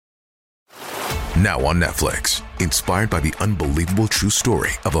Now on Netflix, inspired by the unbelievable true story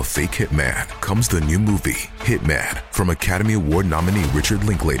of a fake hitman, comes the new movie, Hitman, from Academy Award nominee Richard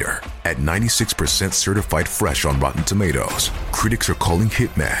Linklater. At 96% certified fresh on Rotten Tomatoes, critics are calling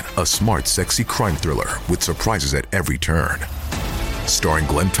Hitman a smart, sexy crime thriller with surprises at every turn. Starring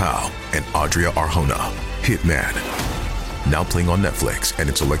Glenn Powell and Adria Arjona, Hitman. Now playing on Netflix and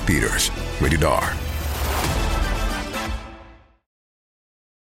in select theaters. Rated R.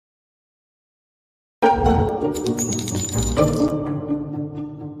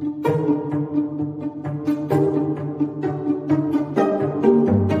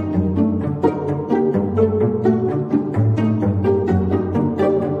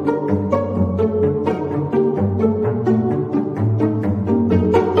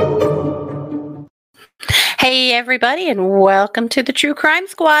 Hey everybody, and welcome to the True Crime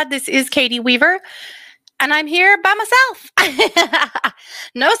Squad. This is Katie Weaver, and I'm here by myself.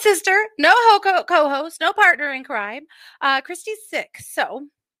 No sister, no co-host, no partner in crime. Christy's sick, so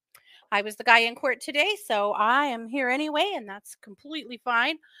I was the guy in court today, so I am here anyway, and that's completely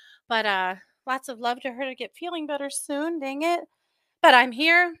fine. But lots of love to her to get feeling better soon, dang it. But I'm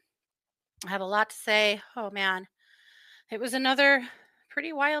here. I have a lot to say. Oh man, it was another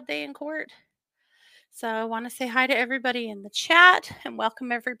pretty wild day in court. So I want to say hi to everybody in the chat and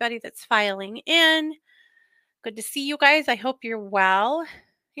welcome everybody that's filing in. Good to see you guys. I hope you're well.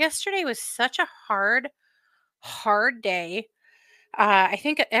 Yesterday was such a hard day. I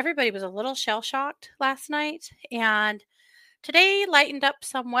think everybody was a little shell-shocked last night, and today lightened up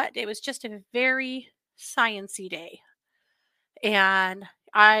somewhat. It was just a very science-y day. And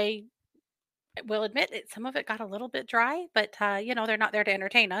I will admit it, some of it got a little bit dry, but they're not there to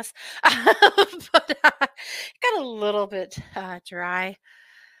entertain us. But it got a little bit dry.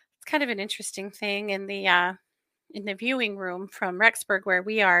 It's kind of an interesting thing in the viewing room from Rexburg where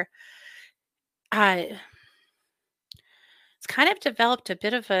we are. It's kind of developed a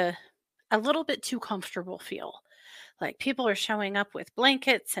bit of a little bit too comfortable feel. Like people are showing up with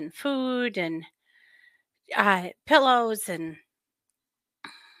blankets and food and pillows, and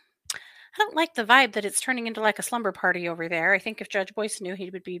I don't like the vibe that it's turning into like a slumber party over there. I think if Judge Boyce knew, he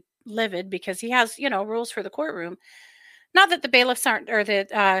would be livid because he has, rules for the courtroom. Not that the bailiffs aren't, or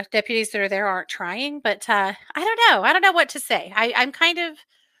the deputies that are there aren't trying, but I don't know. I don't know what to say. I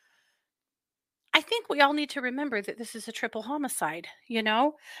think we all need to remember that this is a triple homicide,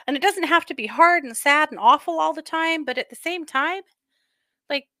 and it doesn't have to be hard and sad and awful all the time, but at the same time,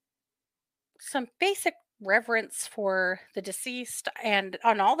 like some basic reverence for the deceased and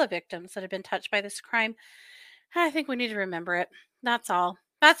on all the victims that have been touched by this crime. I think we need to remember it. That's all.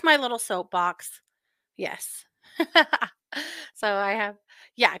 That's my little soapbox. Yes. So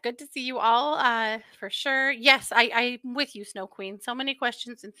good to see you all for sure. Yes, I'm with you, Snow Queen. So many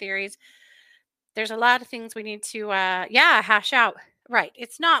questions and theories. There's a lot of things we need to hash out. Right.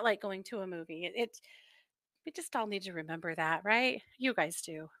 It's not like going to a movie. We just all need to remember that, right? You guys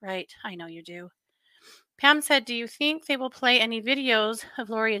do, right? I know you do. Pam said, do you think they will play any videos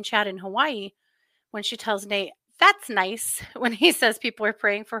of Lori and Chad in Hawaii when she tells Nate, that's nice, when he says people are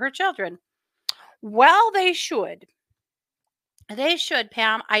praying for her children? Well, they should. They should,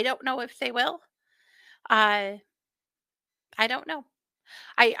 Pam. I don't know if they will. I don't know.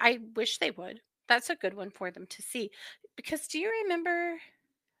 I wish they would. That's a good one for them to see. Because do you remember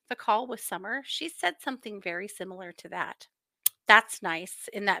the call with Summer? She said something very similar to that. That's nice,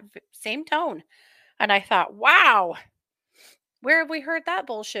 in that same tone. And I thought, wow, where have we heard that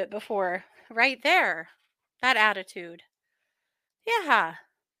bullshit before? Right there. That attitude. Yeah.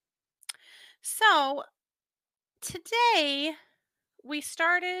 So today we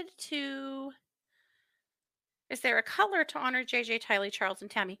started to. Is there a color to honor JJ, Tylee, Charles, and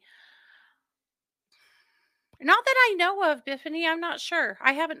Tammy? Not that I know of, Biffany. I'm not sure.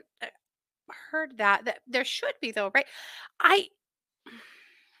 I haven't heard that. There should be, though, right? I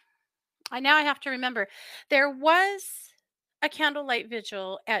now I have to remember. There was a candlelight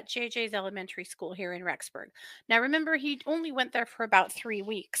vigil at JJ's elementary school here in Rexburg. Now, remember, he only went there for about 3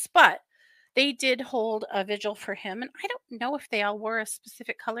 weeks, but they did hold a vigil for him. And I don't know if they all wore a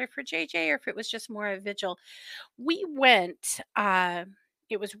specific color for JJ or if it was just more a vigil. We went,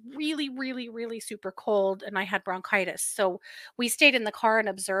 it was really, really, really super cold and I had bronchitis. So we stayed in the car and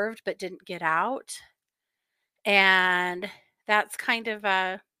observed, but didn't get out. And that's kind of,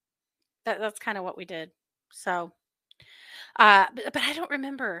 that's kind of what we did. So, but I don't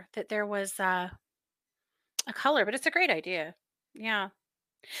remember that there was a color, but it's a great idea. Yeah.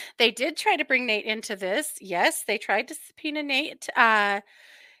 They did try to bring Nate into this. Yes, they tried to subpoena Nate, and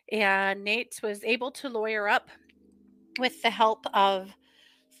Nate was able to lawyer up with the help of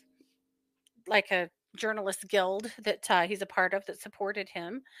like a journalist guild that he's a part of that supported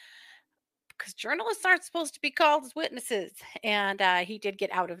him because journalists aren't supposed to be called as witnesses. And he did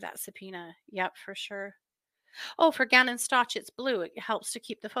get out of that subpoena. Yep, for sure. Oh, for Gannon Stotch, it's blue. It helps to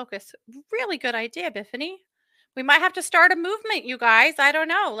keep the focus. Really good idea, Biffany. We might have to start a movement, you guys. I don't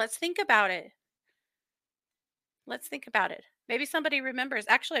know. Let's think about it. Let's think about it. Maybe somebody remembers.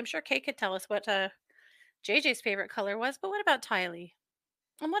 Actually, I'm sure Kay could tell us what JJ's favorite color was, but what about Tylee?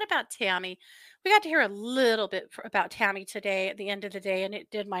 And what about Tammy? We got to hear a little bit about Tammy today at the end of the day, and it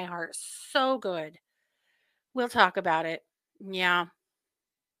did my heart so good. We'll talk about it. Yeah.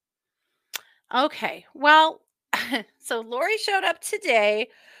 Okay. Well, so Lori showed up today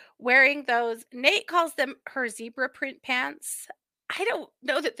wearing those, Nate calls them her zebra print pants. I don't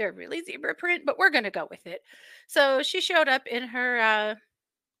know that they're really zebra print, but we're going to go with it. So she showed up in her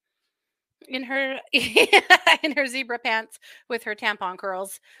in her zebra pants with her tampon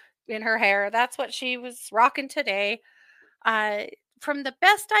curls in her hair. That's what she was rocking today. Uh from the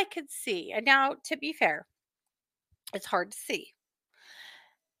best I could see. And now to be fair, it's hard to see.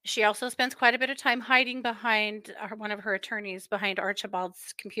 She also spends quite a bit of time hiding behind one of her attorneys behind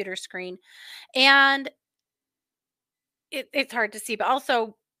Archibald's computer screen. And it's hard to see, but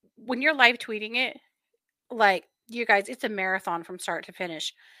also when you're live tweeting it, like you guys, it's a marathon from start to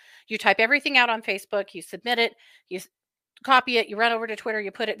finish. You type everything out on Facebook, you submit it, you copy it, you run over to Twitter, you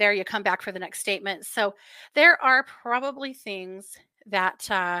put it there, you come back for the next statement. So there are probably things that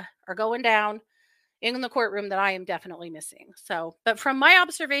are going down in the courtroom that I am definitely missing. So, but from my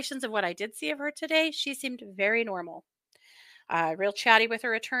observations of what I did see of her today, she seemed very normal, real chatty with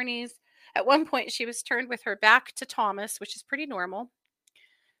her attorneys. At one point, she was turned with her back to Thomas, which is pretty normal.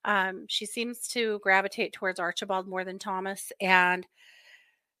 She seems to gravitate towards Archibald more than Thomas, and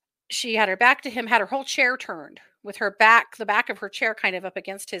she had her back to him, had her whole chair turned with her back, the back of her chair kind of up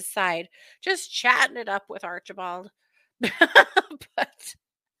against his side, just chatting it up with Archibald. But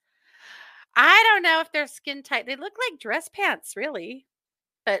I don't know if they're skin tight. They look like dress pants, really.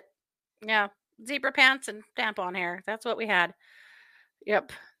 But yeah, zebra pants and tampon hair. That's what we had.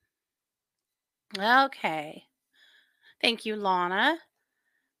 Yep. Okay. Thank you, Lana.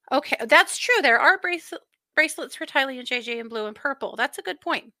 Okay, that's true. There are bracelets for Tylee and JJ in blue and purple. That's a good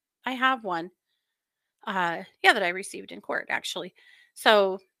point. I have one. Yeah, that I received in court actually.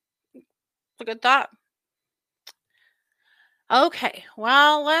 So it's a good thought. Okay,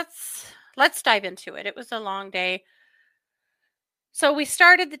 well let's dive into it. It was a long day. So we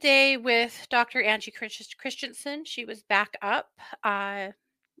started the day with Dr. Angie Christensen. She was back up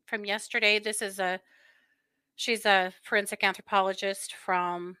from yesterday. She's a forensic anthropologist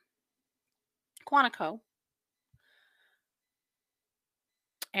from Quantico,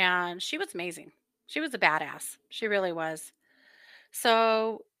 and she was amazing. She was a badass. She really was.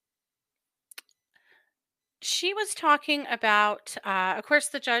 So she was talking about, of course,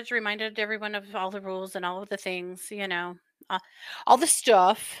 the judge reminded everyone of all the rules and all of the things, uh, all the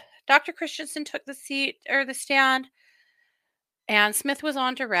stuff. Dr. Christensen took the seat or the stand, and Smith was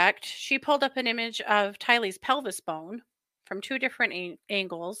on direct. She pulled up an image of Tylee's pelvis bone from two different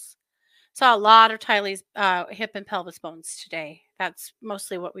angles. Saw a lot of Tylee's hip and pelvis bones today. That's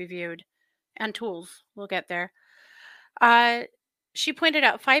mostly what we viewed, and tools. We'll get there. Uh, she pointed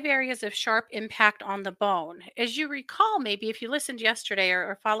out 5 areas of sharp impact on the bone. As you recall, maybe if you listened yesterday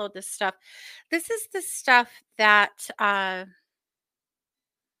or followed this stuff, this is the stuff that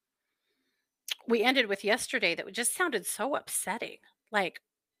we ended with yesterday that just sounded so upsetting. Like,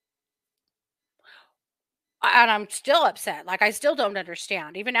 and I'm still upset. Like, I still don't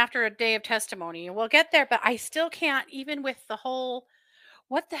understand, even after a day of testimony. And we'll get there, but I still can't, even with the whole,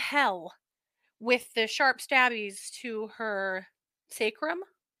 what the hell, with the sharp stabbies to her sacrum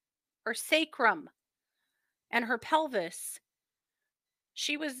or sacrum and her pelvis.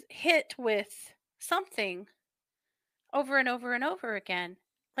 She was hit with something over and over and over again,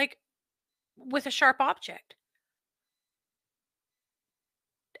 like with a sharp object.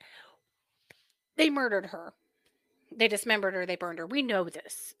 They murdered her. They dismembered her. They burned her. We know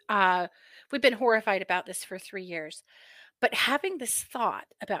this. We've been horrified about this for 3 years. But having this thought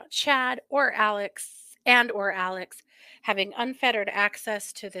about Chad or Alex having unfettered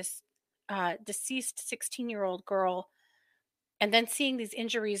access to this deceased 16-year-old girl, and then seeing these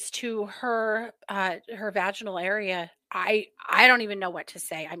injuries to her vaginal area, I don't even know what to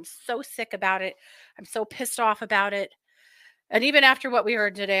say. I'm so sick about it. I'm so pissed off about it. And even after what we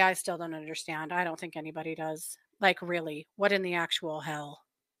heard today, I still don't understand. I don't think anybody does. Like, really, what in the actual hell?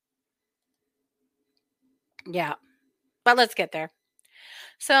 Yeah, but let's get there.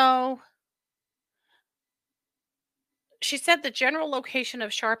 So she said the general location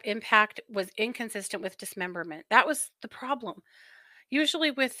of sharp impact was inconsistent with dismemberment. That was the problem.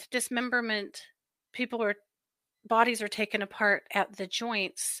 Usually with dismemberment, people are bodies are taken apart at the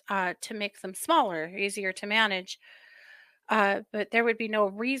joints to make them smaller, easier to manage. But there would be no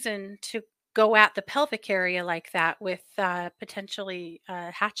reason to go at the pelvic area like that with potentially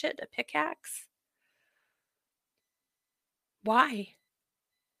a hatchet, a pickaxe. Why?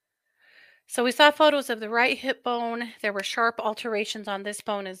 So we saw photos of the right hip bone. There were sharp alterations on this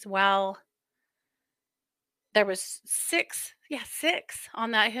bone as well. There was six, yeah, six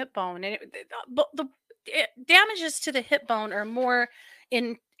on that hip bone, and but damages to the hip bone are more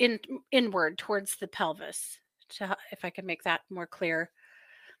in inward towards the pelvis. If I could make that more clear.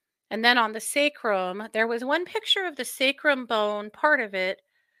 And then on the sacrum, there was one picture of the sacrum bone, part of it,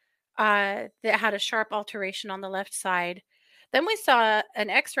 that had a sharp alteration on the left side. Then we saw an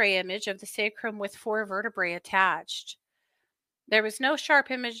X-ray image of the sacrum with four vertebrae attached. There was no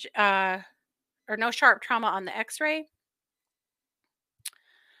sharp image or no sharp trauma on the X-ray,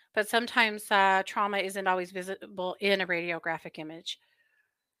 but sometimes trauma isn't always visible in a radiographic image.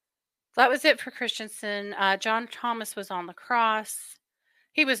 That was it for Christensen. John Thomas was on the cross.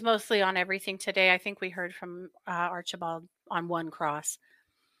 He was mostly on everything today. I think we heard from Archibald on one cross.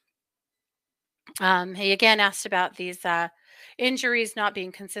 He again asked about these injuries not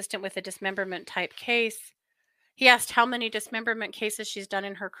being consistent with a dismemberment type case. He asked how many dismemberment cases she's done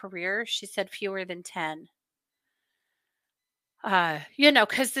in her career. She said fewer than 10.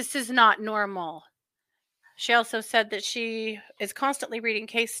 Because this is not normal. She also said that she is constantly reading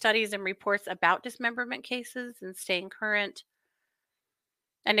case studies and reports about dismemberment cases and staying current.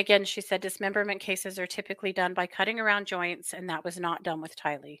 And again, she said dismemberment cases are typically done by cutting around joints, and that was not done with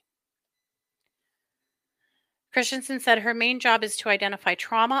Tylee. Christensen said her main job is to identify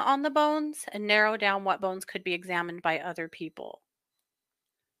trauma on the bones and narrow down what bones could be examined by other people.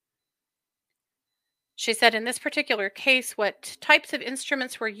 She said in this particular case, what types of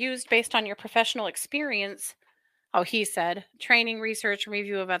instruments were used based on your professional experience. Oh, he said, training, research,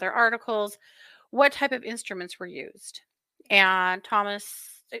 review of other articles. What type of instruments were used? And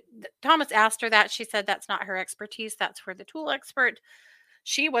Thomas asked her that. She said that's not her expertise. That's for the tool expert.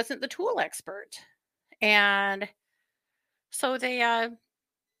 She wasn't the tool expert. And so they,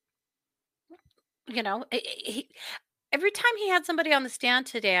 every time he had somebody on the stand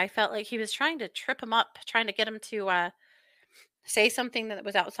today, I felt like he was trying to trip him up, trying to get him to say something that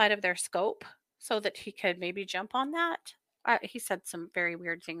was outside of their scope so that he could maybe jump on that. He said some very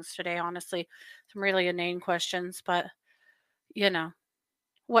weird things today, honestly, some really inane questions, but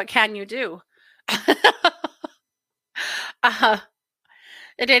what can you do? uh,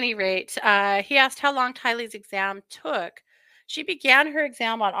 at any rate, he asked how long Tylee's exam took. She began her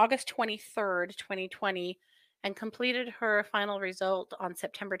exam on August 23rd, 2020, and completed her final result on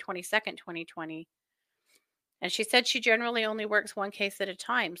September 22nd, 2020. And she said she generally only works one case at a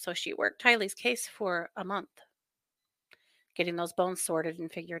time, so she worked Tylee's case for a month, getting those bones sorted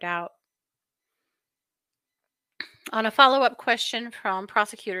and figured out. On a follow-up question from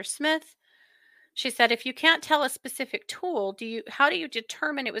Prosecutor Smith, she said, if you can't tell a specific tool, how do you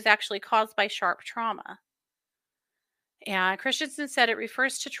determine it was actually caused by sharp trauma? And Christensen said it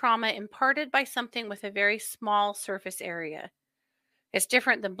refers to trauma imparted by something with a very small surface area. It's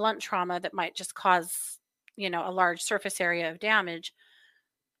different than blunt trauma that might just cause, a large surface area of damage.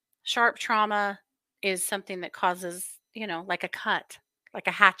 Sharp trauma is something that causes, like a cut, like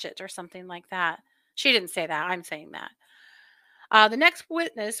a hatchet or something like that. She didn't say that. I'm saying that. The next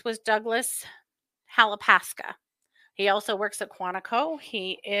witness was Douglas Halapaska. He also works at Quantico.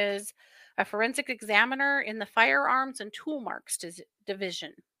 He is a forensic examiner in the Firearms and Tool Marks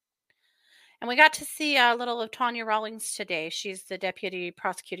Division. And we got to see a little of Tanya Rawlings today. She's the deputy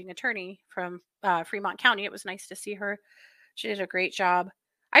prosecuting attorney from Fremont County. It was nice to see her. She did a great job.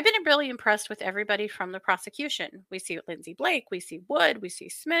 I've been really impressed with everybody from the prosecution. We see Lindsay Blake, we see Wood, we see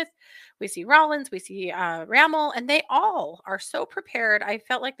Smith, we see Rollins, we see Rammel, and they all are so prepared. I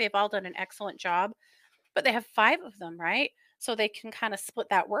felt like they've all done an excellent job, but they have 5 of them, right? So they can kind of split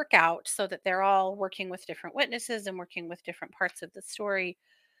that work out so that they're all working with different witnesses and working with different parts of the story.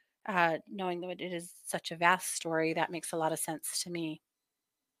 Knowing that it is such a vast story, that makes a lot of sense to me.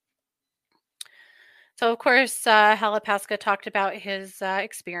 So, of course, Halapaska talked about his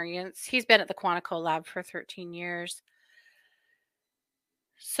experience. He's been at the Quantico lab for 13 years.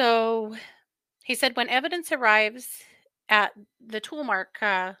 So, he said when evidence arrives at the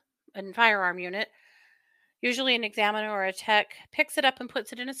toolmark and firearm unit, usually an examiner or a tech picks it up and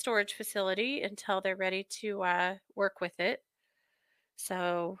puts it in a storage facility until they're ready to work with it.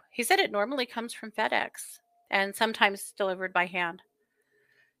 So, he said it normally comes from FedEx. and sometimes delivered by hand.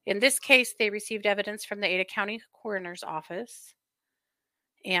 In this case, they received evidence from the Ada County Coroner's Office,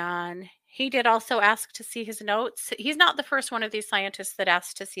 and he did also ask to see his notes. He's not the first one of these scientists that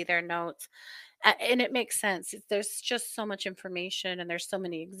asked to see their notes, and it makes sense. There's just so much information, and there's so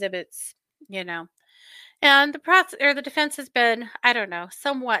many exhibits, you know. And the defense has been, I don't know,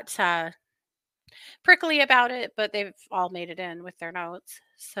 somewhat prickly about it, but they've all made it in with their notes.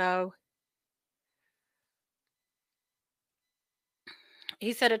 So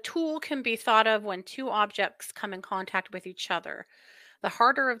he said a tool can be thought of when two objects come in contact with each other. The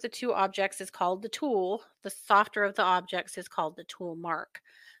harder of the two objects is called the tool. The softer of the objects is called the tool mark.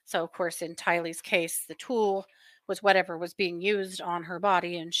 So, of course, in Tylee's case, the tool was whatever was being used on her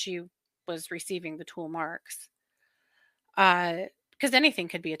body, and she was receiving the tool marks. Because anything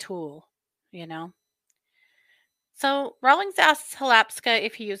could be a tool, you know. So Rawlings asks Halapska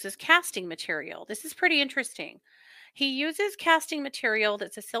if he uses casting material. This is pretty interesting. He uses casting material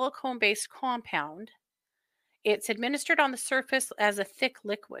that's a silicone based compound. It's administered on the surface as a thick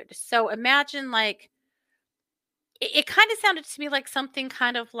liquid. So imagine like it kind of sounded to me like something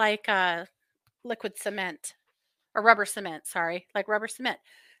kind of like liquid cement or rubber cement, sorry, like rubber cement.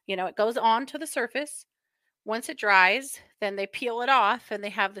 It goes on to the surface. Once it dries, then they peel it off and they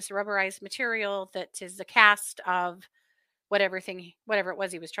have this rubberized material that is a cast of whatever it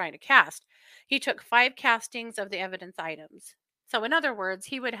was he was trying to cast. He took 5 castings of the evidence items. So in other words,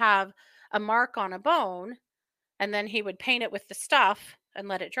 he would have a mark on a bone and then he would paint it with the stuff and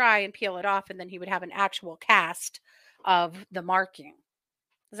let it dry and peel it off, and then he would have an actual cast of the marking.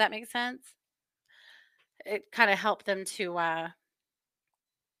 Does that make sense? It kind of helped them to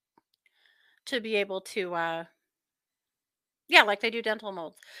be able to yeah, like they do dental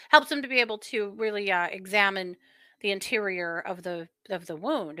molds. Helps them to be able to really examine the interior of the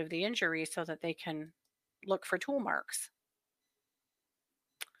wound, of the injury, so that they can look for tool marks.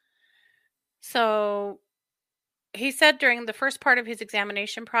 So he said during the first part of his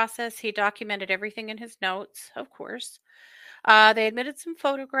examination process, he documented everything in his notes, of course. They admitted some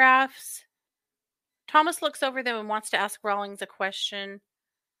photographs. Thomas looks over them and wants to ask Rawlings a question.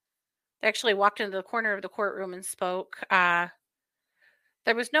 They actually walked into the corner of the courtroom and spoke.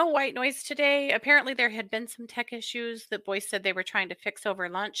 There was no white noise today. Apparently, there had been some tech issues that Boyce said they were trying to fix over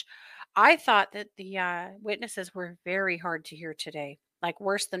lunch. I thought that the witnesses were very hard to hear today, like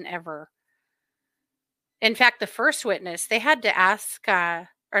worse than ever. In fact, the first witness, they had to ask,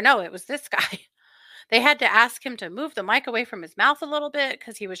 or no, it was this guy. They had to ask him to move the mic away from his mouth a little bit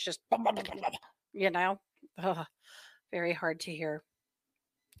because he was just, ugh, very hard to hear.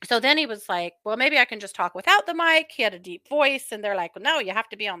 So then he was like, well, maybe I can just talk without the mic. He had a deep voice, and they're like, well, no, you have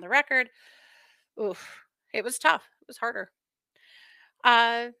to be on the record. Oof, it was tough. It was harder.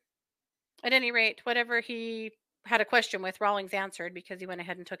 At any rate, whatever he had a question with, Rawlings answered because he went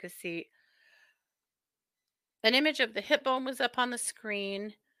ahead and took his seat. An image of the hip bone was up on the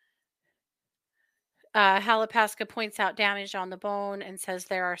screen. Halapaska points out damage on the bone and says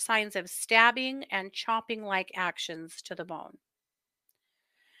there are signs of stabbing and chopping like actions to the bone.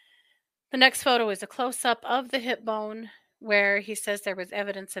 The next photo is a close up of the hip bone where he says there was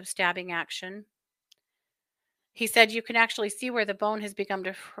evidence of stabbing action. He said you can actually see where the bone has begun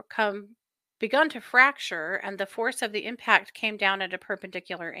to fracture, and the force of the impact came down at a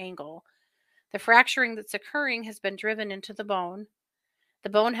perpendicular angle. The fracturing that's occurring has been driven into the bone. The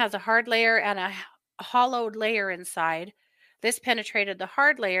bone has a hard layer and a hollowed layer inside. This penetrated the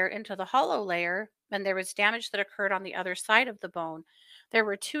hard layer into the hollow layer, and there was damage that occurred on the other side of the bone. There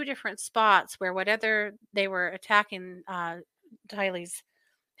were 2 different spots where whatever they were attacking Tylee's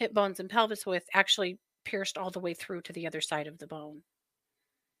hip bones and pelvis with actually pierced all the way through to the other side of the bone.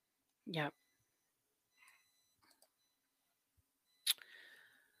 Yep.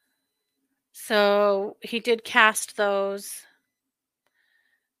 So he did cast those.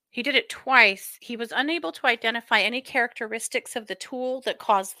 He did it twice. He was unable to identify any characteristics of the tool that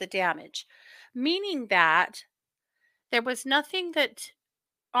caused the damage, meaning that there was nothing that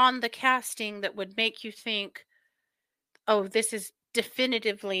on the casting that would make you think, oh, this is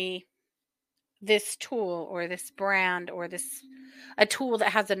definitively this tool or this brand or this a tool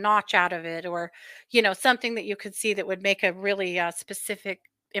that has a notch out of it, or something that you could see that would make a really specific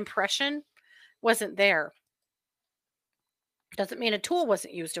impression wasn't there. Doesn't mean a tool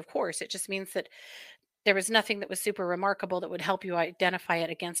wasn't used, of course. It just means that there was nothing that was super remarkable that would help you identify it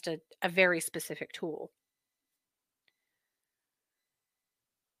against a very specific tool.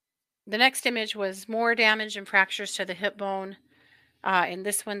 The next image was more damage and fractures to the hip bone. In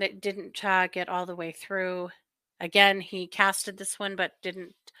this one that didn't get all the way through. Again, he casted this one, but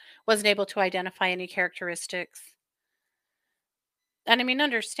wasn't able to identify any characteristics. And I mean,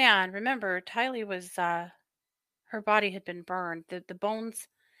 remember, Tylee was her body had been burned. The bones,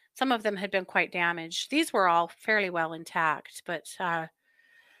 some of them had been quite damaged. These were all fairly well intact, but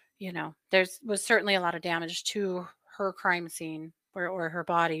there was certainly a lot of damage to her crime scene or her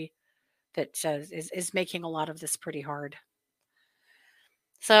body that is making a lot of this pretty hard.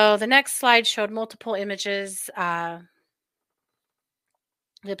 So the next slide showed multiple images. The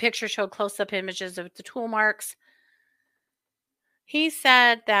picture showed close-up images of the tool marks. He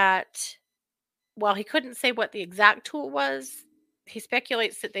said that while he couldn't say what the exact tool was, he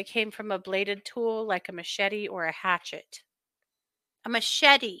speculates that they came from a bladed tool like a machete or a hatchet. A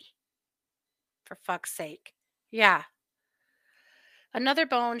machete, for fuck's sake. Yeah. Another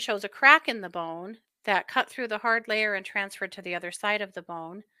bone shows a crack in the bone that cut through the hard layer and transferred to the other side of the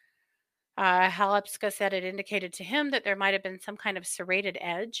bone. Halepska said it indicated to him that there might have been some kind of serrated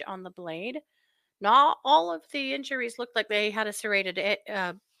edge on the blade. Not all of the injuries looked like they had a serrated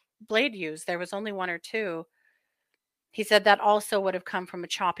blade used. There was only one or two. He said that also would have come from a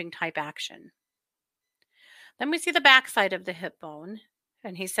chopping type action. Then we see the backside of the hip bone,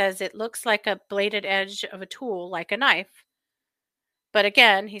 and he says it looks like a bladed edge of a tool, like a knife. But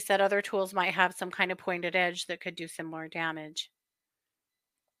again, he said other tools might have some kind of pointed edge that could do similar damage.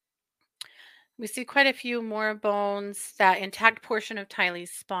 We see quite a few more bones. That intact portion of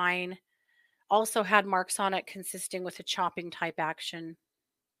Tylee's spine also had marks on it consisting with a chopping type action.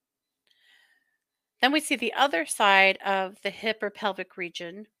 Then we see the other side of the hip or pelvic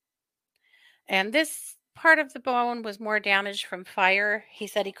region. And this part of the bone was more damaged from fire. He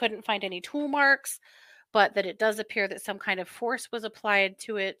said he couldn't find any tool marks, but that it does appear that some kind of force was applied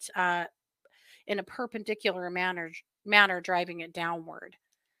to it in a perpendicular manner, driving it downward.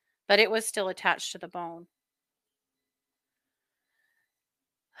 But it was still attached to the bone.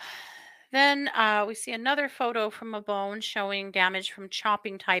 Then we see another photo from a bone showing damage from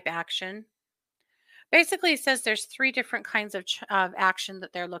chopping type action. Basically, it says there's three different kinds of action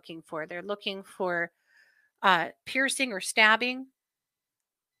that they're looking for. They're looking for piercing or stabbing,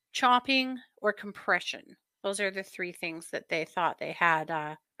 chopping, or compression. Those are the three things that they thought they had,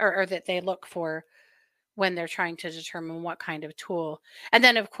 or that they look for when they're trying to determine what kind of tool. And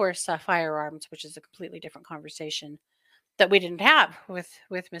then, of course, firearms, which is a completely different conversation that we didn't have with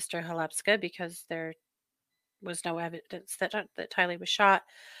Mr. Halepska because there was no evidence that Tylee was shot.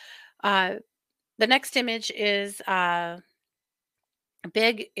 The next image is a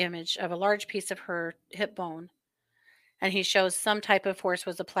big image of a large piece of her hip bone. And he shows some type of force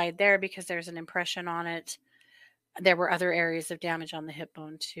was applied there because there's an impression on it. There were other areas of damage on the hip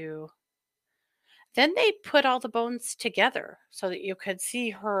bone too. Then they put all the bones together so that you could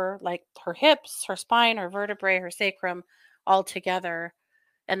see her, like her hips, her spine, her vertebrae, her sacrum all together.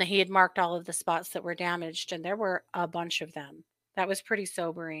 And that he had marked all of the spots that were damaged. And there were a bunch of them. That was pretty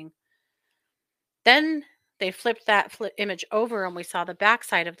sobering. Then they flipped that image over and we saw the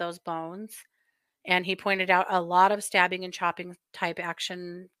backside of those bones. And he pointed out a lot of stabbing and chopping type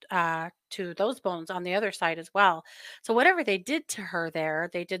action to those bones on the other side as well. So whatever they did to her there,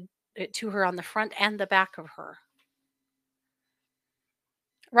 they did it to her on the front and the back of her.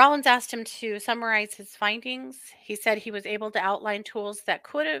 Rollins asked him to summarize his findings. He said he was able to outline tools that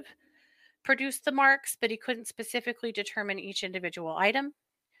could have produced the marks, but he couldn't specifically determine each individual item.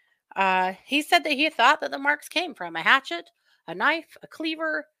 He said that he thought that the marks came from a hatchet, a knife, a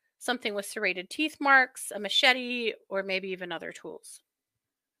cleaver, something with serrated teeth marks, a machete, or maybe even other tools.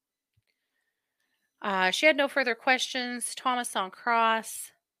 She had no further questions. Thomas on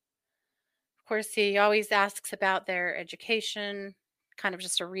cross. Of course, he always asks about their education, kind of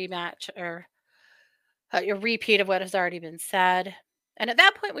just a rematch or a repeat of what has already been said. And at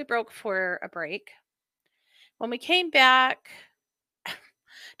that point, we broke for a break. When we came back,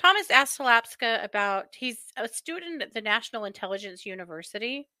 Thomas asked Halepska about, he's a student at the National Intelligence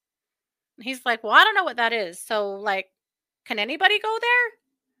University. He's like, well, I don't know what that is. So, like, can anybody go there?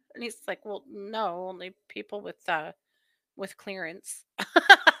 And he's like, well, no, only people with clearance.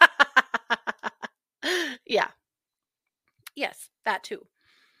 Yeah. Yes, that too.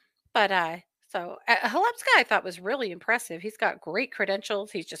 But so Halepska I thought was really impressive. He's got great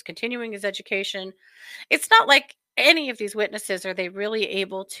credentials. He's just continuing his education. It's not like any of these witnesses are they really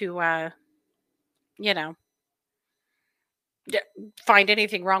able to you know, find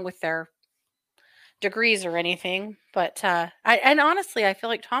anything wrong with their degrees or anything. But and honestly, I feel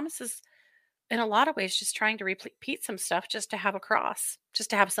like Thomas is in a lot of ways just trying to repeat some stuff just to have a cross, just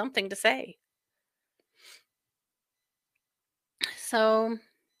to have something to say. So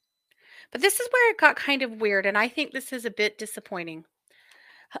But this is where it got kind of weird, and I think this is a bit disappointing.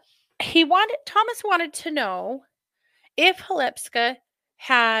 Thomas wanted to know if Halepska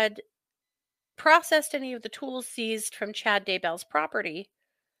had processed any of the tools seized from Chad Daybell's property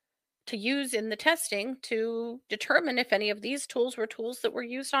to use in the testing to determine if any of these tools were tools that were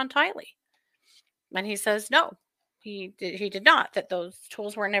used on Tylee. And he says no, he did not, that those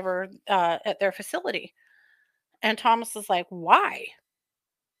tools were never at their facility. And Thomas is like, why?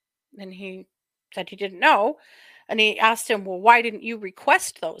 And he said he didn't know. And he asked him, well, why didn't you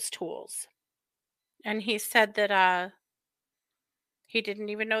request those tools? And he said that he didn't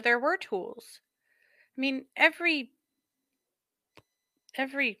even know there were tools. I mean, every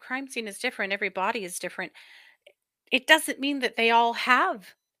crime scene is different, every body is different. It doesn't mean that they all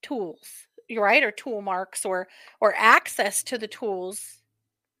have tools, you're right, or tool marks, or access to the tools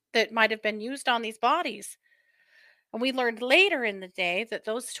that might have been used on these bodies. And we learned later in the day that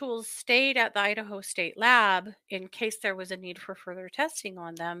those tools stayed at the Idaho State Lab in case there was a need for further testing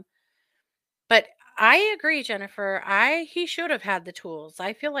on them. But I agree, Jennifer. He should have had the tools.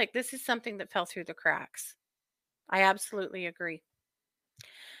 I feel like this is something that fell through the cracks. I absolutely agree.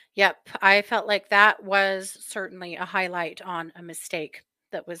 Yep, I felt like that was certainly a highlight on a mistake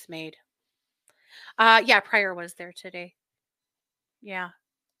that was made. Yeah, Pryor was there today. Yeah.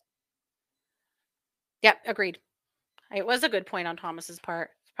 Yep, agreed. It was a good point on Thomas's part.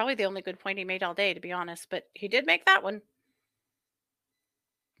 It's probably the only good point he made all day, to be honest, but he did make that one.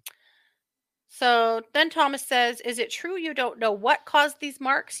 So then Thomas says, is it true you don't know what caused these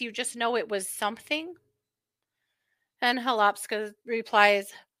marks? You just know it was something? And Halopska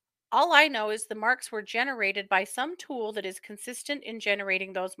replies, all I know is the marks were generated by some tool that is consistent in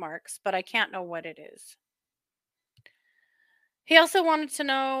generating those marks, but I can't know what it is. He also wanted to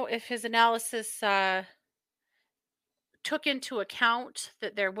know if his analysis took into account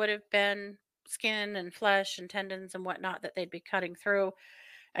that there would have been skin and flesh and tendons and whatnot that they'd be cutting through.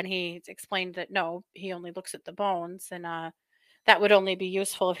 And he explained that no, he only looks at the bones, and that would only be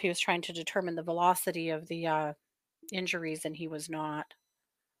useful if he was trying to determine the velocity of the injuries, and he was not.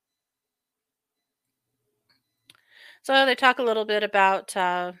 So they talk a little bit about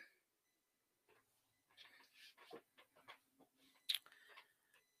I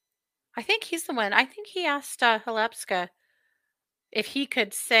think he's the one. I think he asked Halepska if he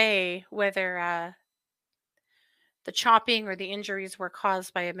could say whether the chopping or the injuries were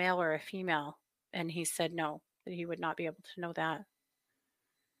caused by a male or a female. And he said no, that he would not be able to know that.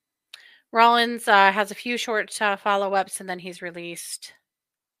 Rollins has a few short follow ups and then he's released.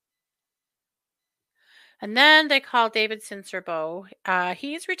 And then they call David Cincerbo.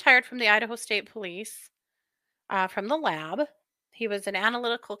 He's retired from the Idaho State Police from the lab. He was an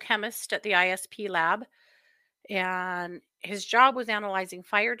analytical chemist at the ISP lab, and his job was analyzing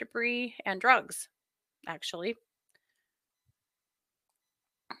fire debris and drugs, actually.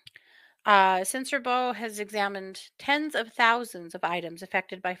 Cincerbo has examined tens of thousands of items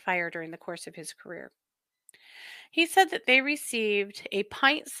affected by fire during the course of his career. He said that they received a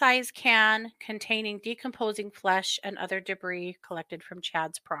pint-sized can containing decomposing flesh and other debris collected from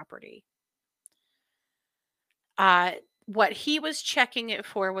Chad's property. What he was checking it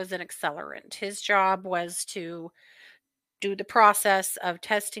for was an accelerant. His job was to do the process of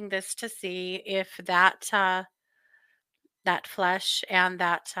testing this to see if that flesh and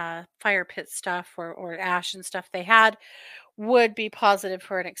that fire pit stuff or ash and stuff they had would be positive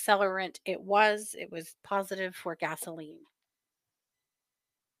for an accelerant. It was positive for gasoline.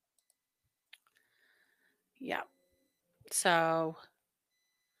 Yeah. So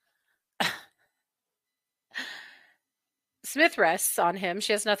Smith rests on him.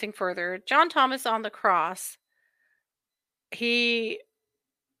 She has nothing further. John Thomas on the cross. He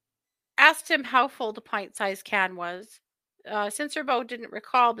asked him how full the pint-sized can was. Cincerbo didn't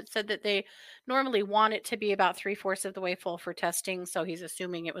recall, but said that they normally want it to be about 3/4 of the way full for testing, so he's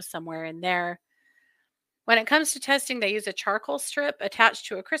assuming it was somewhere in there. When it comes to testing, they use a charcoal strip attached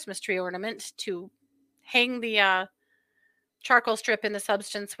to a Christmas tree ornament to hang the charcoal strip in the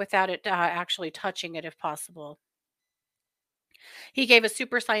substance without it actually touching it if possible. He gave a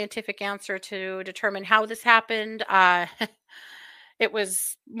super scientific answer to determine how this happened. It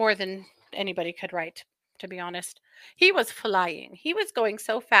was more than anybody could write, to be honest. He was flying. He was going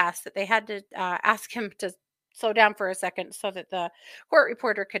so fast that they had to ask him to slow down for a second so that the court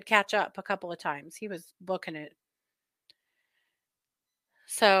reporter could catch up a couple of times. He was booking it.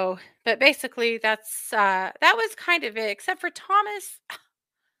 So, but basically, that was kind of it. Except for Thomas.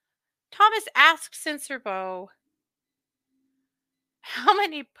 Thomas asked Cincerbo how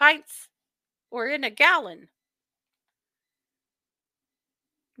many pints were in a gallon.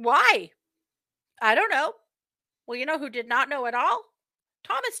 Why? I don't know. Well, you know who did not know at all?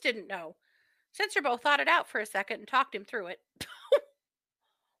 Thomas didn't know. Censorbo thought it out for a second and talked him through it.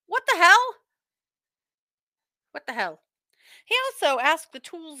 What the hell? What the hell? He also asked the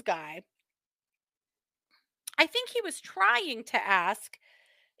tools guy. I think he was trying to ask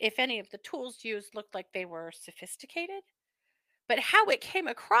if any of the tools used looked like they were sophisticated, but how it came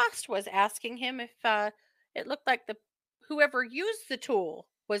across was asking him if it looked like the whoever used the tool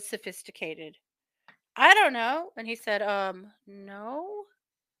was sophisticated. I don't know. And he said, no.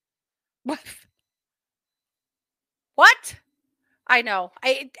 What? I know.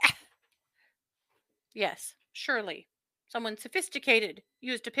 Yes, surely. Someone sophisticated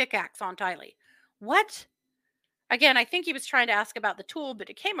used a pickaxe on Tylee. What? Again, I think he was trying to ask about the tool, but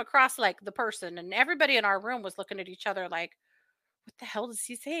it came across like the person, and everybody in our room was looking at each other like, what the hell is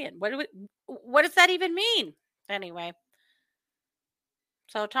he saying? What does that even mean? Anyway,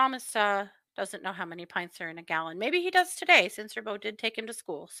 so Thomas doesn't know how many pints are in a gallon. Maybe he does today, since Bo did take him to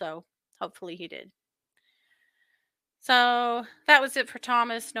school, so hopefully he did. So that was it for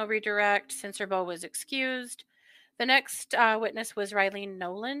Thomas. No redirect. Censor Bo was excused. The next witness was Rylene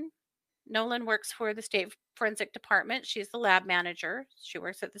Nolan. Nolan works for the state forensic department. She's the lab manager. She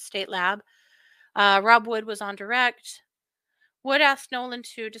works at the state lab. Rob Wood was on direct. Wood asked Nolan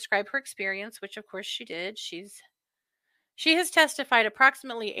to describe her experience, which of course she did. She has testified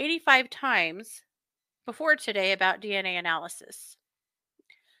approximately 85 times before today about DNA analysis.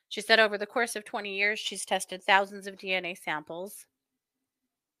 She said over the course of 20 years, she's tested thousands of DNA samples.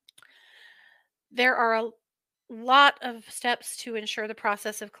 There are a lot of steps to ensure the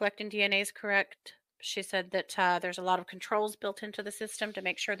process of collecting DNA is correct. She said that there's a lot of controls built into the system to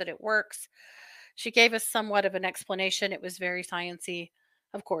make sure that it works. She gave us somewhat of an explanation. It was very sciencey,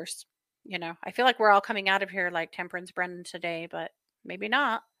 of course. You know, I feel like we're all coming out of here like Temperance Brennan today, but maybe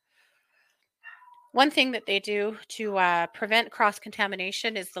not. One thing that they do to prevent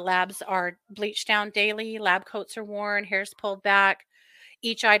cross-contamination is the labs are bleached down daily, lab coats are worn, hair's pulled back.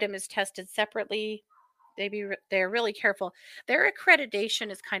 Each item is tested separately. They're really careful. Their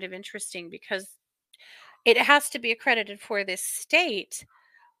accreditation is kind of interesting because it has to be accredited for this state,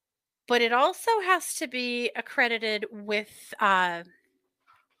 but it also has to be accredited with the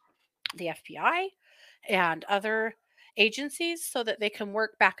FBI and other agencies so that they can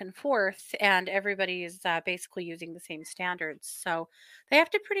work back and forth and everybody is basically using the same standards. So they have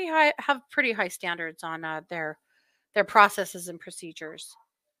to have pretty high standards on their processes and procedures.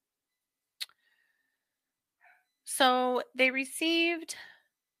 So they received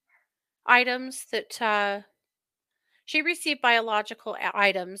items that she received biological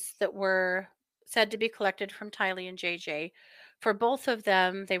items that were said to be collected from Tylee and JJ. For both of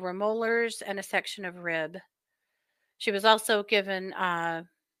them, they were molars and a section of rib. She was also given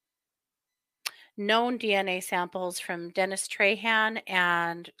known DNA samples from Dennis Trahan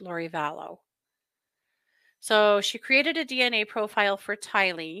and Lori Vallow. So she created a DNA profile for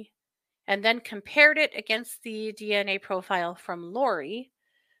Tylee and then compared it against the DNA profile from Lori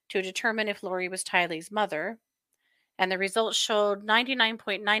to determine if Lori was Tylee's mother. And the results showed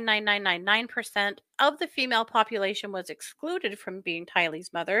 99.99999% of the female population was excluded from being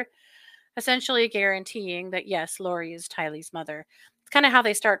Tylee's mother, essentially guaranteeing that, yes, Lori is Tylee's mother. It's kind of how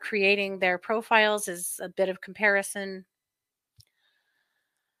they start creating their profiles, is a bit of comparison.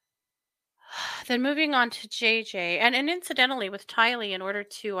 Then moving on to JJ, and incidentally with Tylee, in order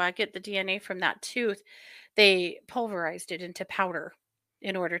to get the DNA from that tooth, they pulverized it into powder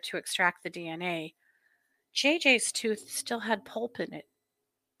in order to extract the DNA. JJ's tooth still had pulp in it.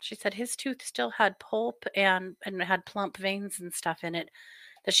 She said his tooth still had pulp and had plump veins and stuff in it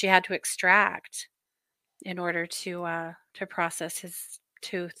that she had to extract in order to process his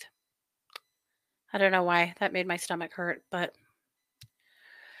tooth. I don't know why that made my stomach hurt, but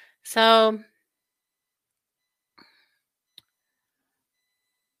so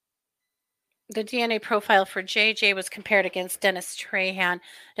the DNA profile for JJ was compared against Dennis Trahan.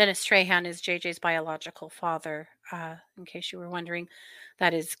 Dennis Trahan is JJ's biological father, in case you were wondering.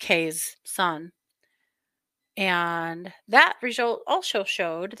 That is Kay's son. And that result also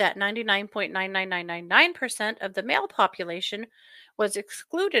showed that 99.99999% of the male population was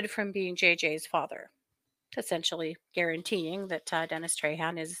excluded from being JJ's father, essentially guaranteeing that Dennis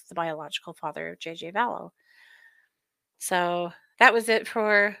Trahan is the biological father of JJ Vallow. So that was it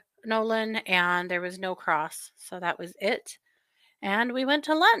for Nolan, and there was no cross. So that was it. And we went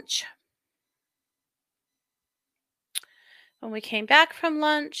to lunch. When we came back from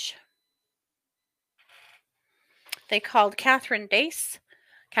lunch, they called Catherine Dace.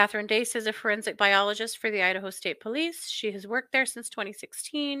 Catherine Dace is a forensic biologist for the Idaho State Police. She has worked there since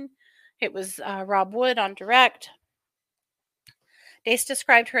 2016. It was Rob Wood on direct. Dace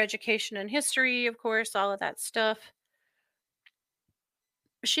described her education and history, of course, all of that stuff.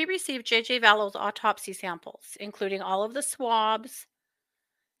 She received J.J. Vallow's autopsy samples, including all of the swabs,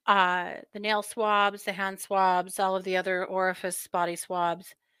 the nail swabs, the hand swabs, all of the other orifice body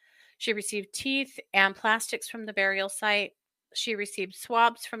swabs. She received teeth and plastics from the burial site. She received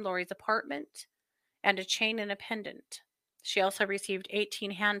swabs from Lori's apartment and a chain and a pendant. She also received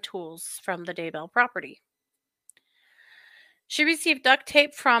 18 hand tools from the Daybell property. She received duct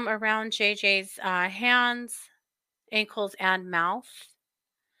tape from around JJ's hands, ankles, and mouth,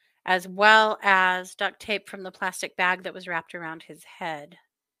 as well as duct tape from the plastic bag that was wrapped around his head.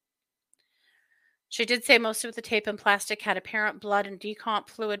 She did say most of the tape and plastic had apparent blood and decomp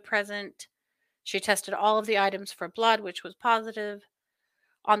fluid present. She tested all of the items for blood, which was positive.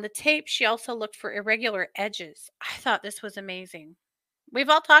 On the tape, she also looked for irregular edges. I thought this was amazing. We've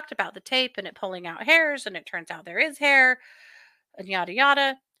all talked about the tape and it pulling out hairs, and it turns out there is hair, and yada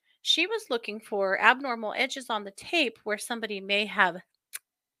yada. She was looking for abnormal edges on the tape where somebody may have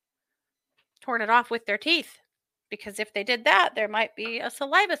torn it off with their teeth. Because if they did that, there might be a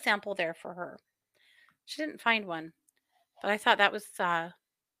saliva sample there for her. She didn't find one, but I thought that was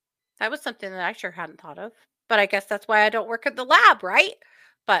something that I sure hadn't thought of. But I guess that's why I don't work at the lab, right?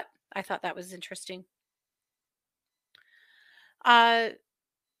 But I thought that was interesting. Uh,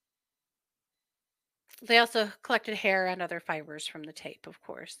 they also collected hair and other fibers from the tape, of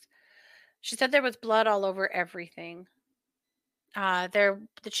course. She said there was blood all over everything. The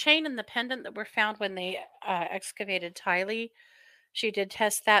chain and the pendant that were found when they excavated Tylee, she did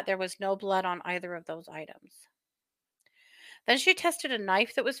test that. There was no blood on either of those items. Then she tested a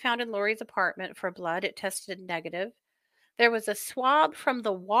knife that was found in Lori's apartment for blood. It tested negative. There was a swab from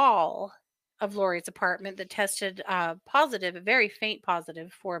the wall of Lori's apartment that tested positive, a very faint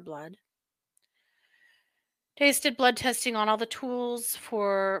positive for blood. Dace did blood testing on all the tools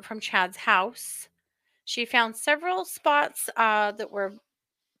from Chad's house. She found several spots that were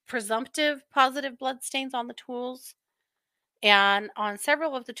presumptive positive blood stains on the tools. And on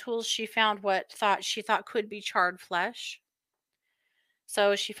several of the tools, she found what she thought could be charred flesh.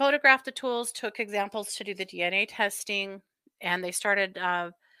 So she photographed the tools, took examples to do the DNA testing, and they started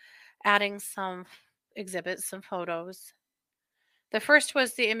adding some exhibits, some photos. The first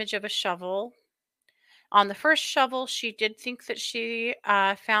was the image of a shovel. On the first shovel, she did think that she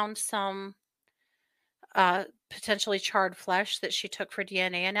found some potentially charred flesh that she took for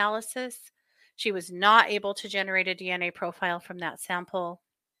DNA analysis. She was not able to generate a DNA profile from that sample.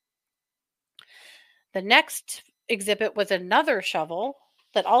 The next exhibit was another shovel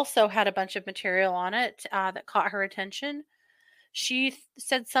that also had a bunch of material on it that caught her attention. She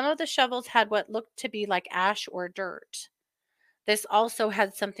said some of the shovels had what looked to be like ash or dirt. This also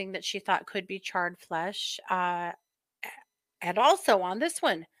had something that she thought could be charred flesh. And also on this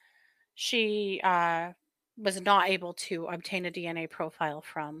one, she was not able to obtain a DNA profile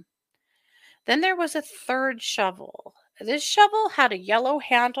from. Then there was a third shovel. This shovel had a yellow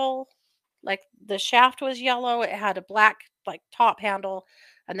handle, like the shaft was yellow. It had a black, like, top handle,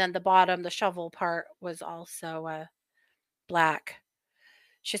 and then the bottom, the shovel part, was also black.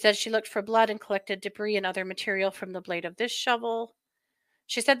 She said she looked for blood and collected debris and other material from the blade of this shovel.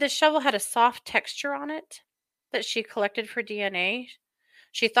 She said this shovel had a soft texture on it that she collected for DNA.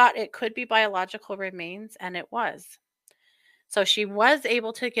 She thought it could be biological remains, and it was. So she was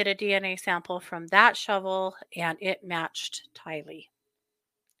able to get a DNA sample from that shovel, and it matched Tylee.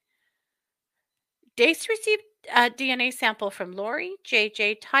 Dace received a DNA sample from Lori,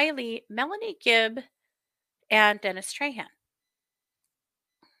 JJ, Tylee, Melanie Gibb, and Dennis Strahan.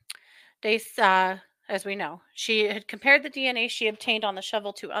 Dace, as we know, she had compared the DNA she obtained on the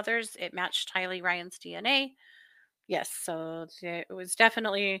shovel to others. It matched Tylee Ryan's DNA. Yes, so it was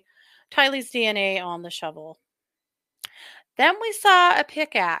definitely Tylee's DNA on the shovel. Then we saw a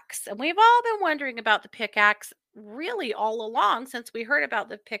pickaxe, and we've all been wondering about the pickaxe really all along since we heard about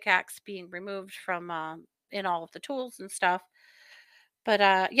the pickaxe being removed from in all of the tools and stuff. But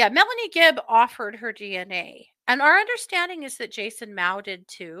yeah, Melanie Gibb offered her DNA, and our understanding is that Jason Mao did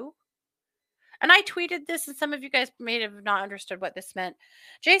too. And I tweeted this, and some of you guys may have not understood what this meant.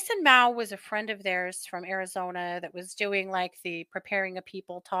 Jason Mao was a friend of theirs from Arizona that was doing like the Preparing a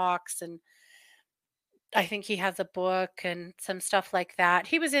People talks, and I think he has a book and some stuff like that.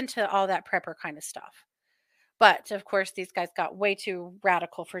 He was into all that prepper kind of stuff. But of course, these guys got way too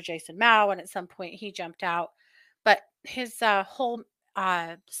radical for Jason Mao, and at some point he jumped out. But his whole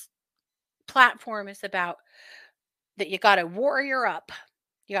platform is about that you got to warrior up.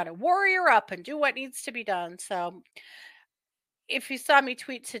 You got to warrior up and do what needs to be done. So if you saw me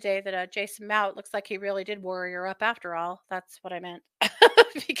tweet today that Jason Mount looks like he really did warrior up after all, that's what I meant.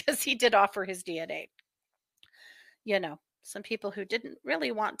 Because he did offer his DNA. Some people who didn't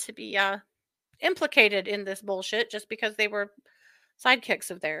really want to be implicated in this bullshit just because they were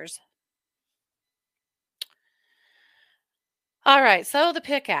sidekicks of theirs. All right, so the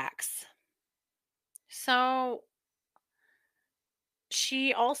pickaxe. So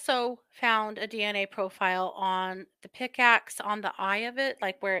she also found a DNA profile on the pickaxe on the eye of it,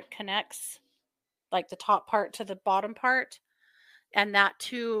 like where it connects, like the top part to the bottom part. And that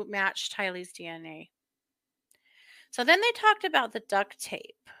too matched Tylee's DNA. So then they talked about the duct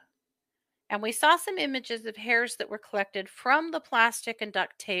tape. And we saw some images of hairs that were collected from the plastic and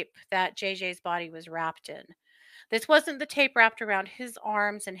duct tape that JJ's body was wrapped in. This wasn't the tape wrapped around his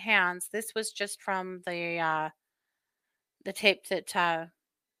arms and hands. This was just from the tape that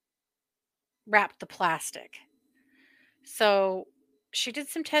wrapped the plastic. So she did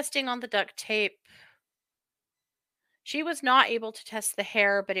some testing on the duct tape. She was not able to test the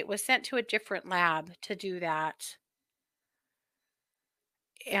hair, but it was sent to a different lab to do that.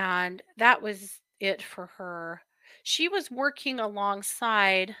 And that was it for her. She was working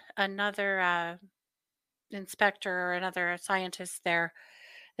alongside another inspector or another scientist there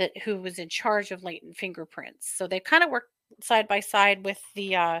who was in charge of latent fingerprints. So they kind of worked side by side with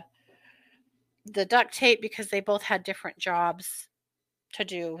the duct tape because they both had different jobs to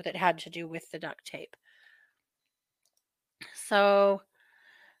do that had to do with the duct tape. So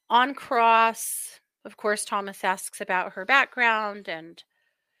on cross, of course, Thomas asks about her background, and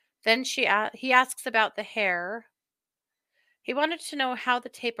then he asks about the hair. He wanted to know how the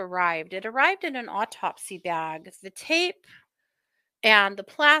tape arrived. It arrived in an autopsy bag. The tape and the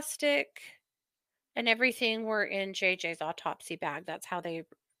plastic and everything were in JJ's autopsy bag. That's how they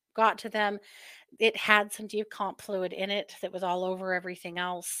got to them. It had some decomp fluid in it that was all over everything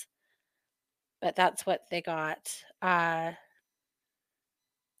else, but that's what they got.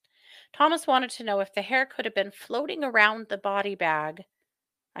 Thomas wanted to know if the hair could have been floating around the body bag.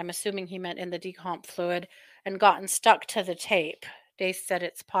 I'm assuming he meant in the decomp fluid and gotten stuck to the tape. They said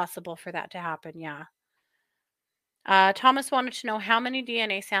it's possible for that to happen, yeah. Thomas wanted to know how many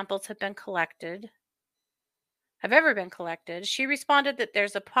DNA samples have ever been collected. She responded that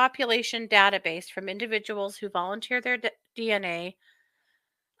there's a population database from individuals who volunteer their DNA,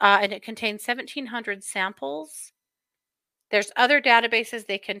 and it contains 1,700 samples. There's other databases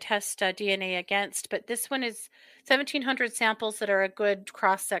they can test DNA against, but this one is 1,700 samples that are a good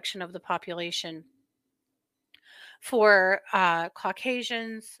cross-section of the population for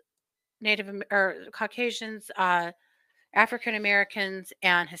Caucasians, Caucasians, African Americans,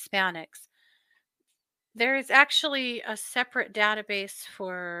 and Hispanics. There is actually a separate database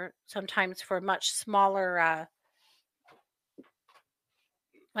sometimes for much smaller,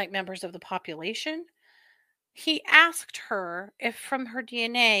 like members of the population. He asked her if from her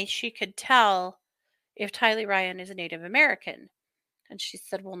DNA she could tell if Tylee Ryan is a Native American. And she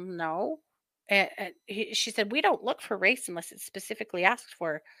said, well, no. She said, we don't look for race unless it's specifically asked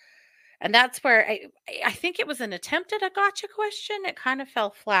for. And that's where I think it was an attempt at a gotcha question. It kind of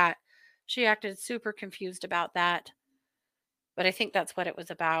fell flat. She acted super confused about that. But I think that's what it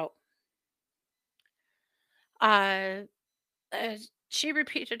was about. Uh, she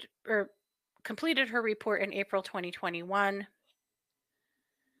repeated or completed her report in April 2021.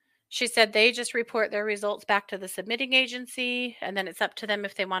 She said they just report their results back to the submitting agency, and then it's up to them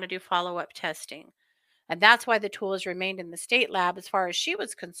if they want to do follow-up testing. And that's why the tool has remained in the state lab as far as she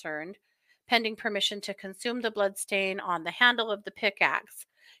was concerned, pending permission to consume the blood stain on the handle of the pickaxe.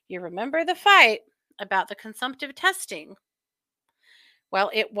 You remember the fight about the consumptive testing? Well,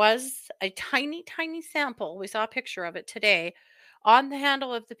 it was a tiny, tiny sample. We saw a picture of it today on the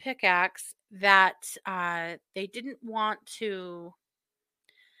handle of the pickaxe that they didn't want to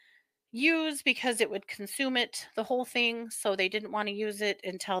use because it would consume it, the whole thing. So they didn't want to use it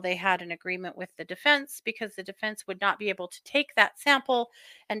until they had an agreement with the defense, because the defense would not be able to take that sample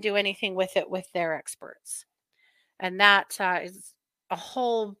and do anything with it with their experts. And that is a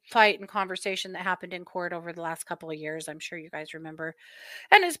whole fight and conversation that happened in court over the last couple of years. I'm sure you guys remember,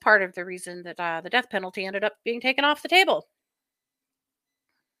 and is part of the reason that the death penalty ended up being taken off the table.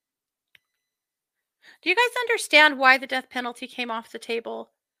 Do you guys understand why the death penalty came off the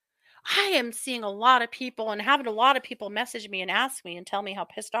table? I am seeing a lot of people and having a lot of people message me and ask me and tell me how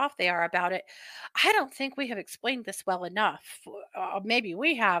pissed off they are about it. I don't think we have explained this well enough. Maybe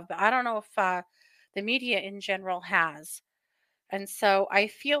we have, but I don't know if the media in general has. And so I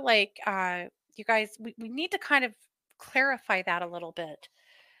feel like you guys, we need to kind of clarify that a little bit.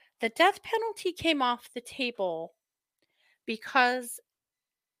 The death penalty came off the table because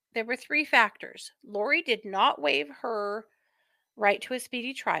there were three factors. Lori did not waive her right to a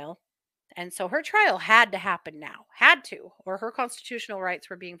speedy trial. And so her trial had to happen now, had to, or her constitutional rights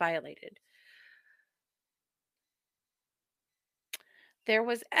were being violated. There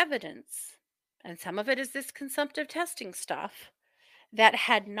was evidence, and some of it is this consumptive testing stuff, that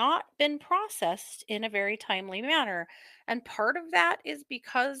had not been processed in a very timely manner. And part of that is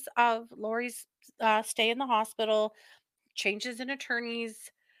because of Lori's stay in the hospital, changes in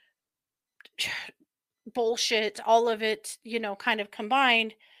attorneys, bullshit, all of it, kind of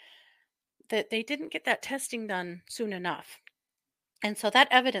combined, that they didn't get that testing done soon enough. And so that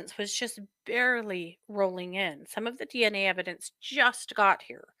evidence was just barely rolling in. Some of the DNA evidence just got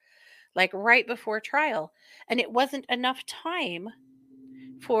here, like right before trial. And it wasn't enough time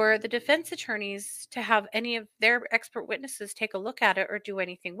for the defense attorneys to have any of their expert witnesses take a look at it or do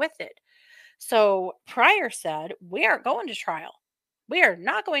anything with it. So Pryor said, "We aren't going to trial. We are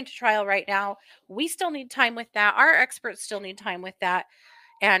not going to trial right now. We still need time with that. Our experts still need time with that.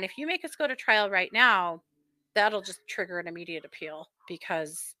 And if you make us go to trial right now, that'll just trigger an immediate appeal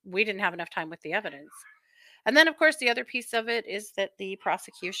because we didn't have enough time with the evidence." And then, of course, the other piece of it is that the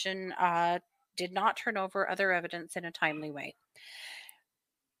prosecution did not turn over other evidence in a timely way.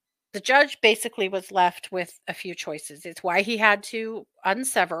 The judge basically was left with a few choices. It's why he had to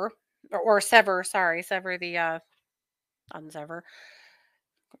unsever or sever, sorry, sever the unsever.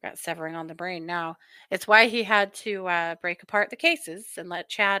 Got severing on the brain now. It's why he had to break apart the cases and let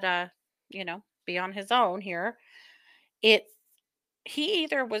Chad, be on his own here. It He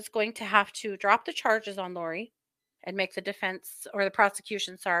either was going to have to drop the charges on Lori and make the defense or the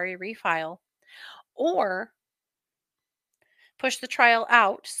prosecution, sorry, refile, or push the trial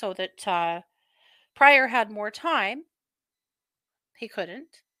out so that Pryor had more time. He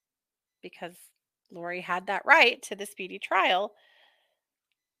couldn't because Lori had that right to the speedy trial.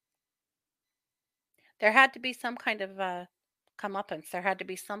 There had to be some kind of comeuppance. There had to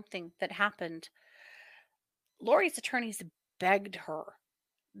be something that happened. Lori's attorneys begged her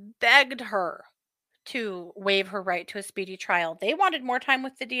to waive her right to a speedy trial. They wanted more time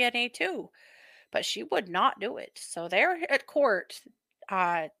with the DNA too, but she would not do it. So they're at court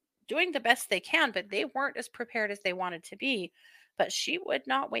uh, doing the best they can, but they weren't as prepared as they wanted to be. But she would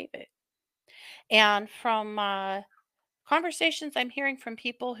not waive it. And from conversations I'm hearing from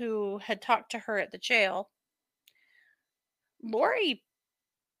people who had talked to her at the jail, Lori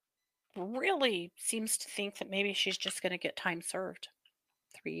really seems to think that maybe she's just going to get time served,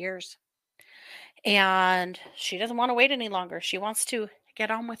 3 years. And she doesn't want to wait any longer. She wants to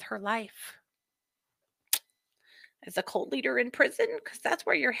get on with her life as a cult leader in prison because that's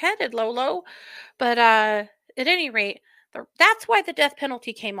where you're headed, Lolo. But at any rate, that's why the death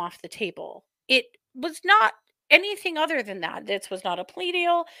penalty came off the table. It was not anything other than that. This was not a plea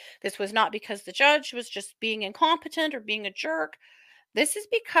deal. This was not because the judge was just being incompetent or being a jerk. This is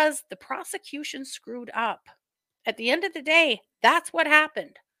because the prosecution screwed up. At the end of the day, that's what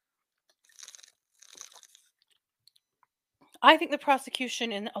happened. I think the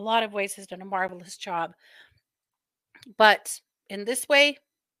prosecution, in a lot of ways, has done a marvelous job. But in this way,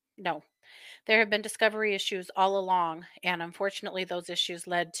 no. There have been discovery issues all along. And unfortunately, those issues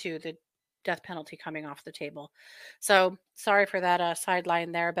led to the death penalty coming off the table. So sorry for that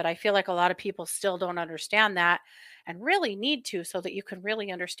sideline there. But I feel like a lot of people still don't understand that and really need to so that you can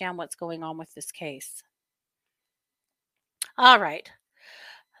really understand what's going on with this case. All right.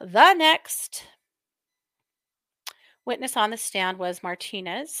 The next witness on the stand was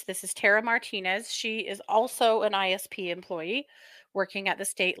Martinez. This is Tara Martinez. She is also an ISP employee working at the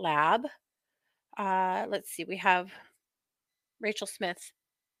state lab. Let's see, we have Rachel Smith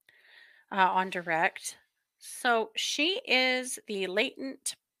on direct. So she is the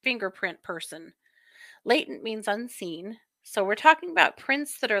latent fingerprint person. Latent means unseen. So we're talking about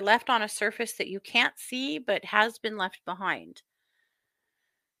prints that are left on a surface that you can't see but has been left behind.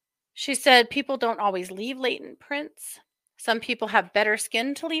 She said people don't always leave latent prints. Some people have better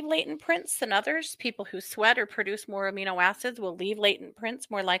skin to leave latent prints than others. People who sweat or produce more amino acids will leave latent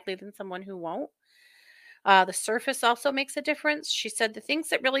prints more likely than someone who won't. The surface also makes a difference. She said the things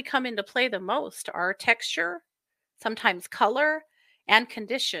that really come into play the most are texture, sometimes color, and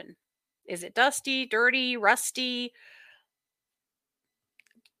condition. Is it dusty, dirty, rusty?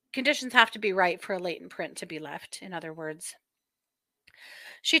 Conditions have to be right for a latent print to be left, in other words.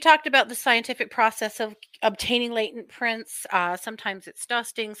 She talked about the scientific process of obtaining latent prints. Sometimes it's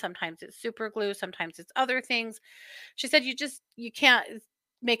dusting, sometimes it's super glue, sometimes it's other things. She said you can't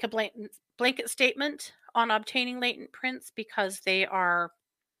make a blanket statement on obtaining latent prints because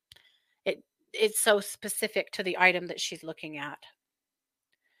it's so specific to the item that she's looking at.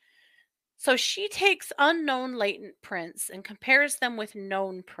 So she takes unknown latent prints and compares them with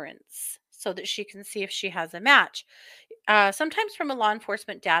known prints so that she can see if she has a match. Sometimes from a law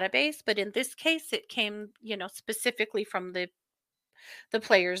enforcement database, but in this case, it came, specifically from the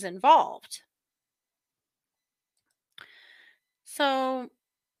players involved. So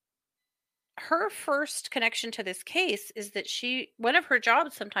her first connection to this case is that one of her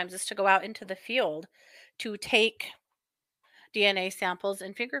jobs sometimes is to go out into the field to take DNA samples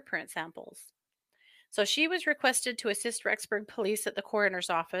and fingerprint samples. So she was requested to assist Rexburg police at the coroner's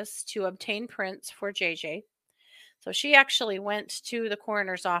office to obtain prints for JJ. So she actually went to the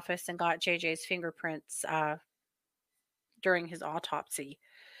coroner's office and got JJ's fingerprints during his autopsy.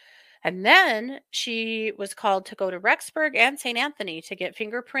 And then she was called to go to Rexburg and St. Anthony to get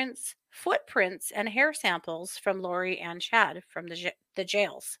fingerprints, footprints, and hair samples from Lori and Chad from the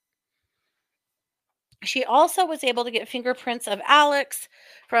jails. She also was able to get fingerprints of Alex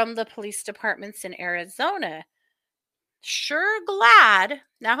from the police departments in Arizona. Sure glad.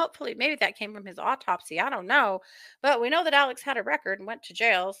 Now, hopefully, maybe that came from his autopsy. I don't know. But we know that Alex had a record and went to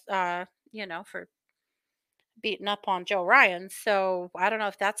jail, for beating up on Joe Ryan. So I don't know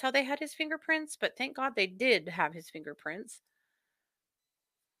if that's how they had his fingerprints, but thank God they did have his fingerprints.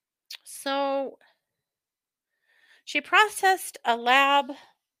 So she processed a lab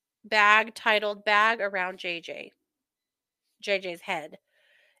bag titled Bag Around JJ's head,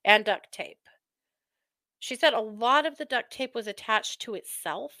 and duct tape. She said a lot of the duct tape was attached to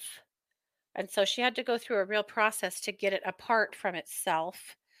itself. And so she had to go through a real process to get it apart from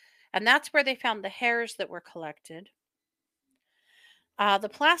itself. And that's where they found the hairs that were collected.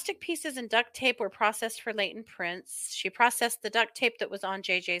 The plastic pieces and duct tape were processed for latent prints. She processed the duct tape that was on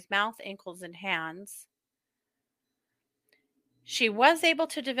JJ's mouth, ankles, and hands. She was able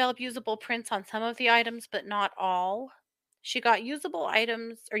to develop usable prints on some of the items, but not all. She got usable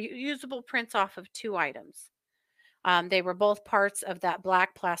items or usable prints off of 2 items. They were both parts of that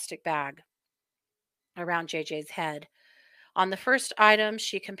black plastic bag around JJ's head. On the first item,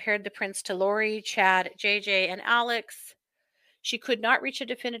 she compared the prints to Lori, Chad, JJ, and Alex. She could not reach a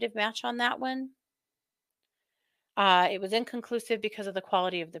definitive match on that one. It was inconclusive because of the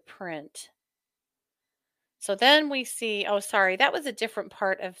quality of the print. So then we see, oh, sorry, that was a different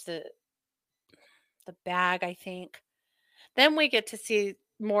part of the bag, I think. Then we get to see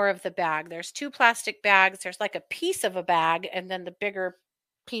more of the bag. There's 2 plastic bags. There's like a piece of a bag and then the bigger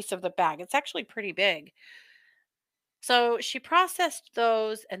piece of the bag. It's actually pretty big. So she processed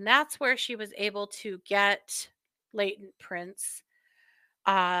those, and that's where she was able to get latent prints.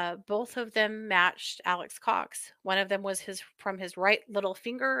 Both of them matched Alex Cox. One of them was from his right little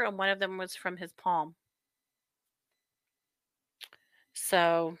finger, and one of them was from his palm.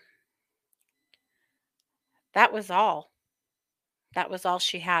 So that was all. That was all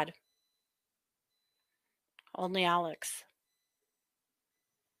she had. Only Alex.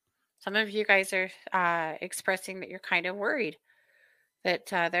 Some of you guys are expressing that you're kind of worried that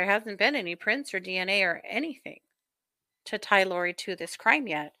there hasn't been any prints or DNA or anything to tie Lori to this crime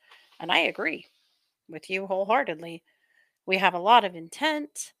yet. And I agree with you wholeheartedly. We have a lot of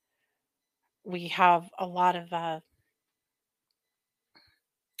intent. We have a lot of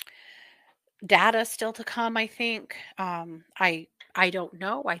data still to come, I think. I don't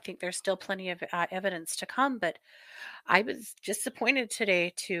know. I think there's still plenty of evidence to come, but I was disappointed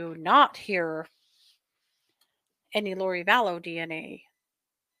today to not hear any Lori Vallow DNA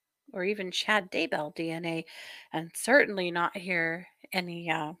or even Chad Daybell DNA, and certainly not hear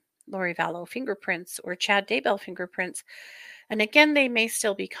any Lori Vallow fingerprints or Chad Daybell fingerprints. And again, they may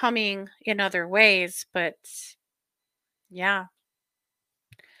still be coming in other ways, but yeah,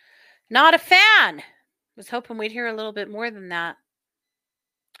 not a fan. Was hoping we'd hear a little bit more than that.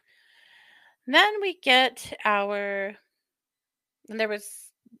 And then we get and that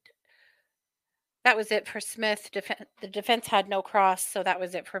was it for Smith. The defense had no cross, so that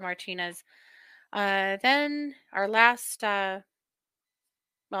was it for Martinez. Then our last, well,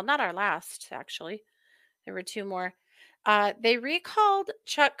 not our last, actually. There were 2 more. They recalled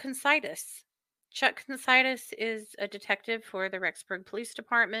Chuck Consitis. Chuck Consitis is a detective for the Rexburg Police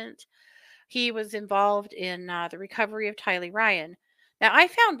Department. He was involved in the recovery of Tylee Ryan. Now, I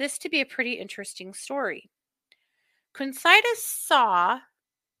found this to be a pretty interesting story. Consitis saw,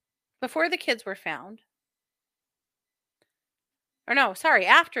 before the kids were found, or no, sorry,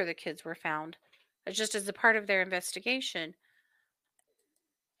 after the kids were found, just as a part of their investigation,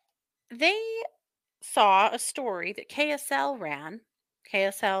 they saw a story that KSL ran.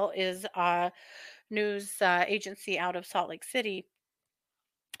 KSL is a news agency out of Salt Lake City.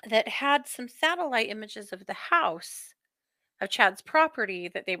 that had some satellite images of the house of Chad's property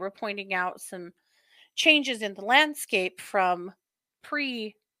that they were pointing out some changes in the landscape from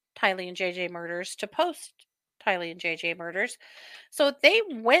pre Tylee and JJ murders to post Tylee and JJ murders. So they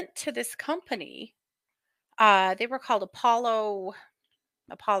went to this company. They were called Apollo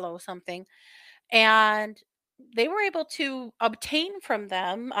something, and they were able to obtain from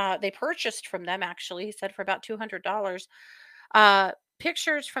them. They purchased from them, actually. He said for about $200. Uh,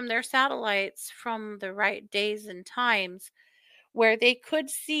 Pictures from their satellites from the right days and times where they could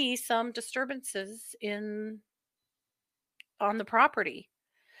see some disturbances in on the property.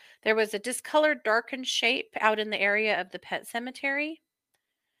 There was a discolored, darkened shape out in the area of the pet cemetery.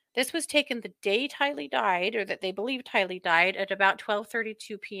 This was taken the day Tylee died, or that they believe Tylee died, at about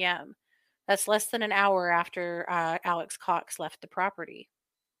 12:32 p.m. That's less than an hour after Alex Cox left the property.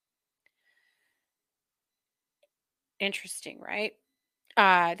 Interesting, right?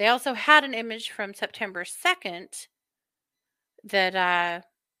 They also had an image from September 2nd that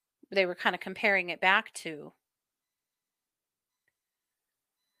they were kind of comparing it back to.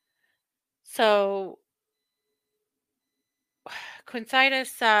 So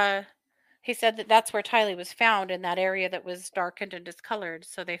Quinsitis, he said that that's where Tylee was found, in that area that was darkened and discolored.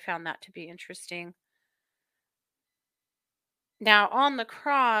 So they found that to be interesting. Now, on the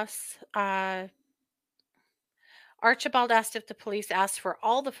cross, Archibald asked if the police asked for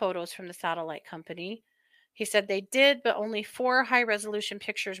all the photos from the satellite company. He said they did, but only 4 high resolution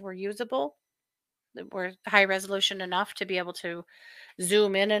pictures were usable, that were high resolution enough to be able to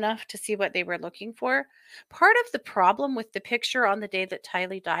zoom in enough to see what they were looking for. Part of the problem with the picture on the day that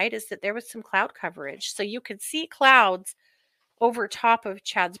Tylee died is that there was some cloud coverage. So you could see clouds over top of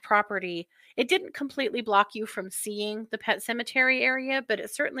Chad's property. It didn't completely block you from seeing the pet cemetery area, but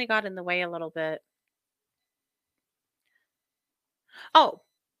it certainly got in the way a little bit. Oh,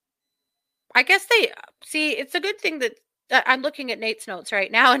 I guess they see, it's a good thing that I'm looking at Nate's notes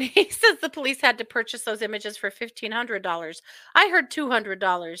right now, and he says the police had to purchase those images for $1,500. I heard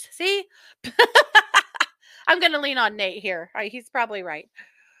 $200. See? I'm going to lean on Nate here. He's probably right.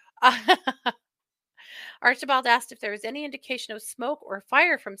 Archibald asked if there was any indication of smoke or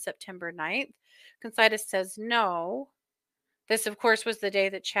fire from September 9th. Consitus says no. This, of course, was the day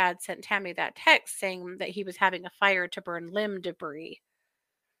that Chad sent Tammy that text saying that he was having a fire to burn limb debris.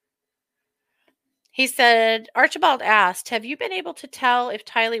 He said, Archibald asked, have you been able to tell if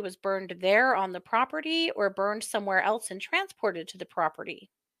Tylee was burned there on the property or burned somewhere else and transported to the property?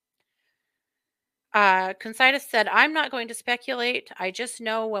 Consitus said, I'm not going to speculate. I just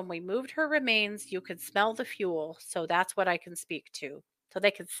know when we moved her remains, you could smell the fuel. So that's what I can speak to. So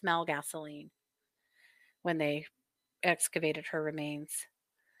they could smell gasoline when they excavated her remains.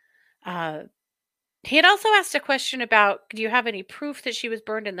 He had also asked a question about, do you have any proof that she was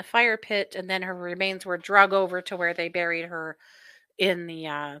burned in the fire pit and then her remains were drug over to where they buried her in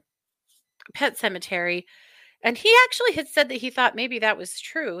the pet cemetery? And he actually had said that he thought maybe that was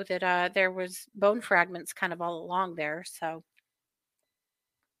true, that there was bone fragments kind of all along there. So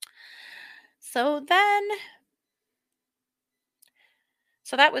then,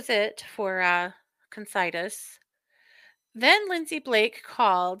 so that was it for Consitus. Then Lindsay Blake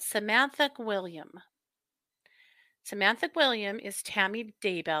called Samantha William. Samantha William is Tammy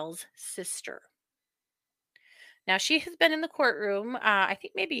Daybell's sister. Now, she has been in the courtroom. I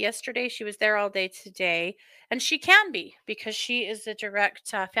think maybe yesterday. She was there all day today. And she can be, because she is a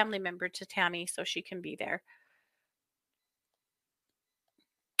direct family member to Tammy, so she can be there.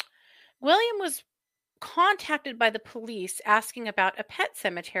 William was contacted by the police asking about a pet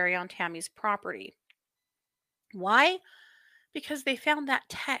cemetery on Tammy's property. Why? Because they found that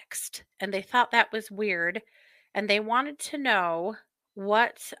text and they thought that was weird, and they wanted to know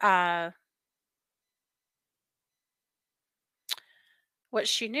what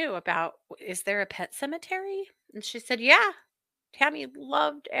she knew about, is there a pet cemetery? And she said, yeah, Tammy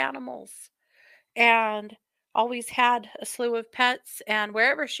loved animals and always had a slew of pets, and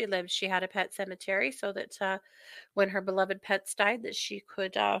wherever she lived she had a pet cemetery, so that when her beloved pets died, that she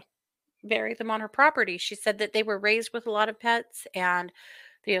could bury them on her property. She said that they were raised with a lot of pets, and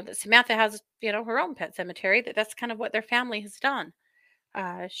that Samantha has her own pet cemetery, that's kind of what their family has done.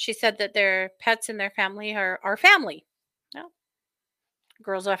 She said that their pets in their family are family. Well,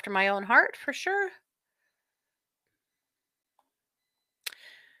 girls after my own heart, for sure.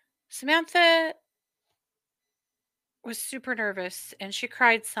 Samantha was super nervous and she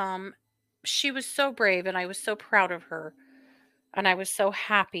cried some. She was so brave, and I was so proud of her. And I was so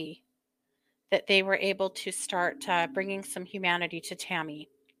happy that they were able to start bringing some humanity to Tammy.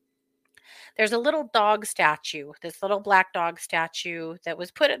 There's a little dog statue, this little black dog statue that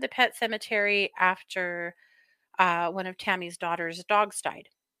was put at the pet cemetery after one of Tammy's daughter's dogs died.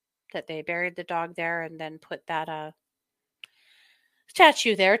 That they buried the dog there and then put that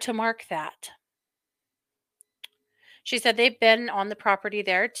statue there to mark that. She said they've been on the property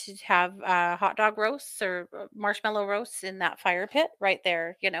there to have hot dog roasts or marshmallow roasts in that fire pit right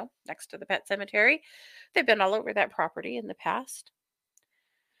there, next to the pet cemetery. They've been all over that property in the past.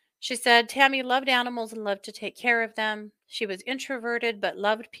 She said Tammy loved animals and loved to take care of them. She was introverted but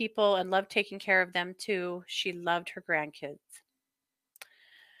loved people and loved taking care of them too. She loved her grandkids.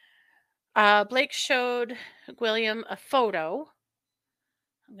 Blake showed William a photo.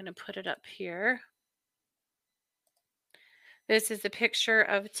 I'm going to put it up here. This is a picture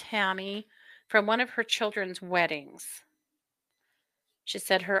of Tammy from one of her children's weddings. She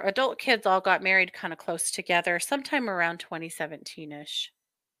said her adult kids all got married kind of close together, sometime around 2017-ish.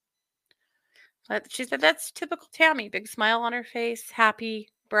 But she said that's typical Tammy. Big smile on her face, happy,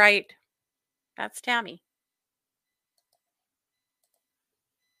 bright. That's Tammy.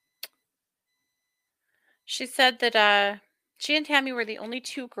 She said that she and Tammy were the only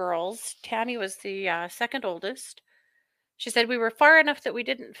two girls. Tammy was the second oldest. She said we were far enough that we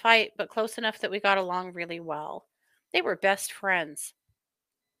didn't fight, but close enough that we got along really well. They were best friends.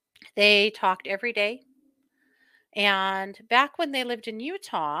 They talked every day. And back when they lived in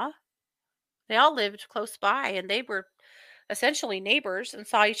Utah, they all lived close by and they were essentially neighbors and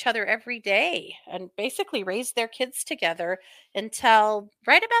saw each other every day and basically raised their kids together until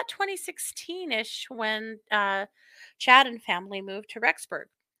right about 2016-ish when Chad and family moved to Rexburg.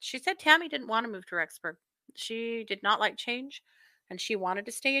 She said Tammy didn't want to move to Rexburg. She did not like change and she wanted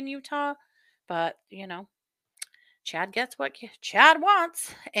to stay in Utah, but Chad gets what Chad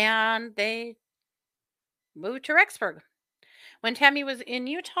wants and they moved to Rexburg. When Tammy was in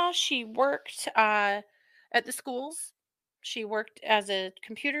Utah, she worked at the schools. She worked as a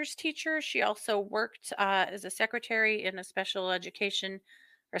computers teacher. She also worked as a secretary in a special education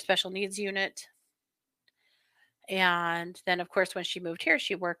or special needs unit. And then, of course, when she moved here,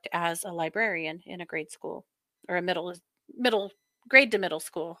 she worked as a librarian in a grade school or a middle grade to middle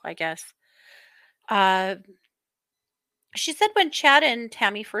school, I guess. Uh, She said when Chad and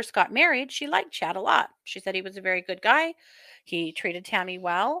Tammy first got married, she liked Chad a lot. She said he was a very good guy. He treated Tammy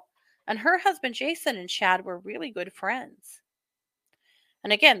well. And her husband, Jason, and Chad were really good friends.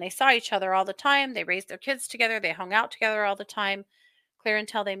 And again, they saw each other all the time. They raised their kids together. They hung out together all the time, clear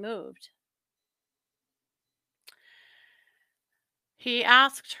until they moved. He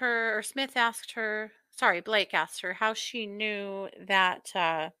asked her, or Smith asked her, sorry, Blake asked her how she knew that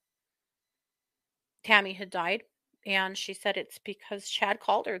Tammy had died. And she said it's because Chad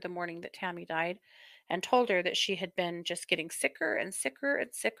called her the morning that Tammy died and told her that she had been just getting sicker and sicker and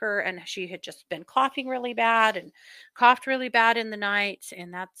sicker. And she had just been coughing really bad and coughed really bad in the night.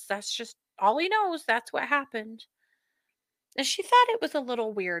 And that's just all he knows. That's what happened. And she thought it was a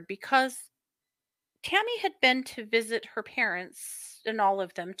little weird because Tammy had been to visit her parents and all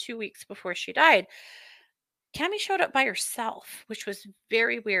of them 2 weeks before she died. Tammy showed up by herself, which was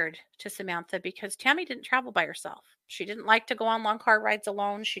very weird to Samantha because Tammy didn't travel by herself. She didn't like to go on long car rides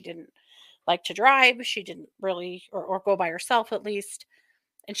alone. She didn't like to drive. She didn't really, or go by herself at least.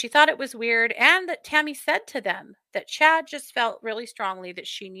 And she thought it was weird. And that Tammy said to them that Chad just felt really strongly that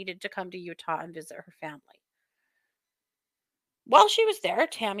she needed to come to Utah and visit her family. While she was there,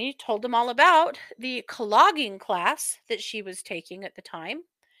 Tammy told them all about the clogging class that she was taking at the time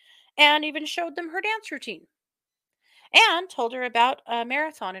and even showed them her dance routine. And told her about a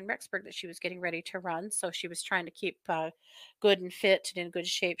marathon in Rexburg that she was getting ready to run. So she was trying to keep good and fit and in good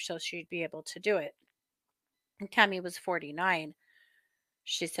shape so she'd be able to do it. And Tammy was 49.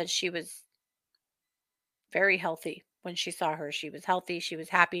 She said she was very healthy when she saw her. She was healthy. She was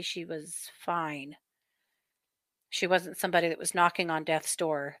happy. She was fine. She wasn't somebody that was knocking on death's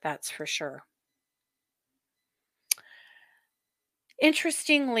door, that's for sure.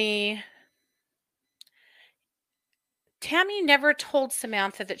 Interestingly, Tammy never told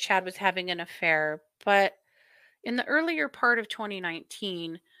Samantha that Chad was having an affair, but in the earlier part of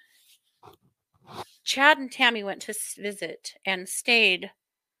 2019, Chad and Tammy went to visit and stayed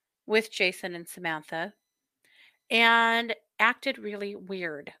with Jason and Samantha and acted really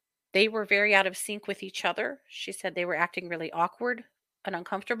weird. They were very out of sync with each other. She said they were acting really awkward and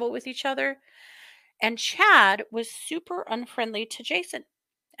uncomfortable with each other. And Chad was super unfriendly to Jason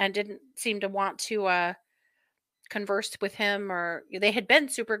and didn't seem to want to converse with him, or they had been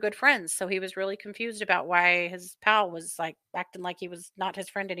super good friends. So he was really confused about why his pal was like acting like he was not his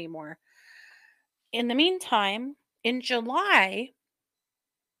friend anymore. In the meantime, in July,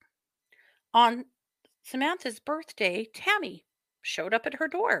 On Samantha's birthday, Tammy showed up at her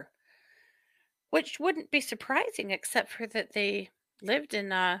door, which wouldn't be surprising except for that they lived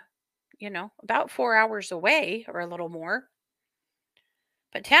in, about 4 hours away or a little more.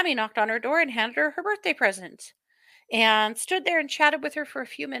 But Tammy knocked on her door and handed her her birthday present and stood there and chatted with her for a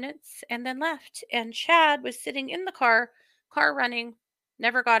few minutes and then left. And Chad was sitting in the car running,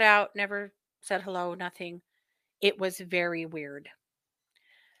 never got out, never said hello, nothing. It was very weird.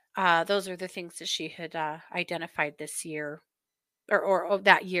 Those are the things that she had identified this year, or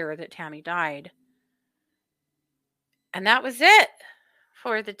that year that Tammy died. And that was it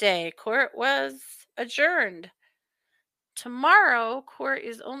for the day. Court was adjourned. Tomorrow, court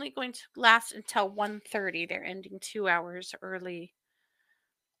is only going to last until 1:30. They're ending 2 hours early.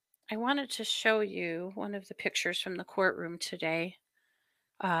 I wanted to show you one of the pictures from the courtroom today.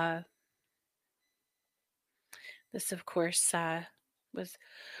 Uh, this, of course, was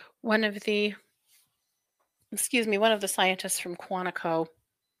one of the, one of the scientists from Quantico.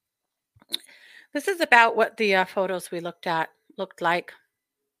 This is about what the photos we looked at looked like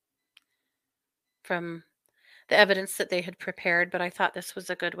from the evidence that they had prepared, but I thought this was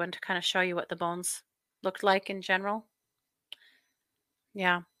a good one to kind of show you what the bones looked like in general.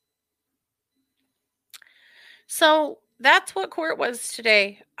 Yeah. So that's what court was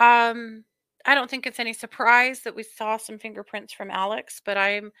today. I don't think it's any surprise that we saw some fingerprints from Alex, but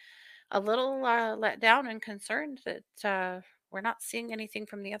I'm a little let down and concerned that we're not seeing anything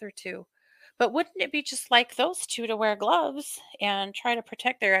from the other two. But wouldn't it be just like those two to wear gloves and try to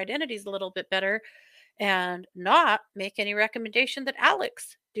protect their identities a little bit better and not make any recommendation that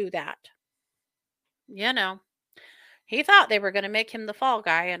Alex do that? You know, he thought they were going to make him the fall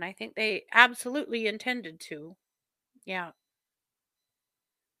guy, and I think they absolutely intended to. Yeah.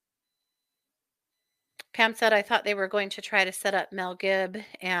 Pam said, I thought they were going to try to set up Mel Gibb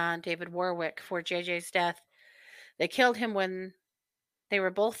and David Warwick for JJ's death. They killed him when they were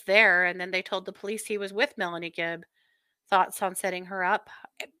both there, and then they told the police he was with Melanie Gibb. Thoughts on setting her up?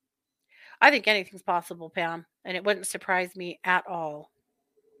 I think anything's possible, Pam, and it wouldn't surprise me at all.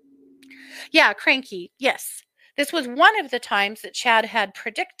 Yeah, cranky. Yes. This was one of the times that Chad had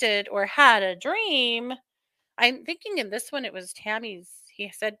predicted or had a dream. I'm thinking in this one it was Tammy's. He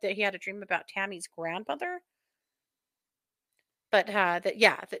said that he had a dream about Tammy's grandmother, but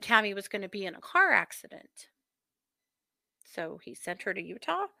that Tammy was going to be in a car accident. So he sent her to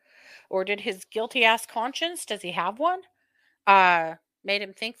Utah, or did his guilty ass conscience, does he have one? Made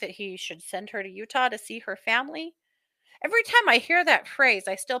him think that he should send her to Utah to see her family. Every time I hear that phrase,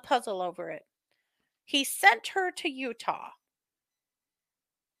 I still puzzle over it. He sent her to Utah.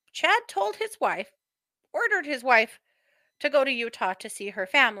 Chad told his wife, ordered his wife to go to Utah to see her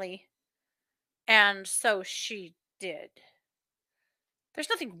family, and so she did. There's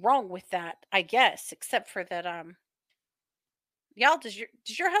nothing wrong with that, I guess, except for that y'all, does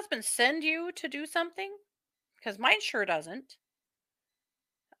your husband send you to do something? Because mine sure doesn't.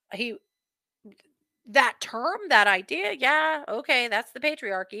 He That term, that idea, yeah, okay, that's the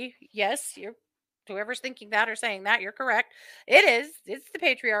patriarchy. Yes, you're whoever's thinking that or saying that, you're correct. It is. It's the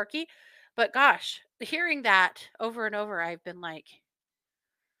patriarchy. But gosh, hearing that over and over, I've been like,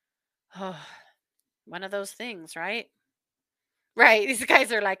 oh, one of those things, right? Right. These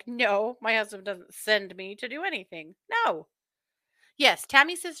guys are like, no, my husband doesn't send me to do anything. No. Yes,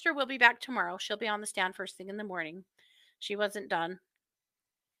 Tammy's sister will be back tomorrow. She'll be on the stand first thing in the morning. She wasn't done.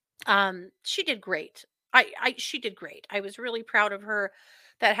 She did great. She did great. I was really proud of her.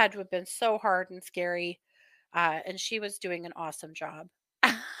 That had to have been so hard and scary. And she was doing an awesome job.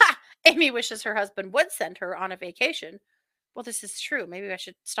 Amy wishes her husband would send her on a vacation. Well, this is true. Maybe I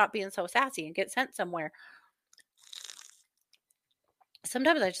should stop being so sassy and get sent somewhere.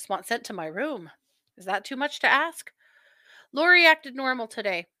 Sometimes I just want sent to my room. Is that too much to ask? Lori acted normal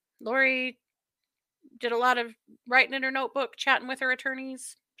today. Lori did a lot of writing in her notebook, chatting with her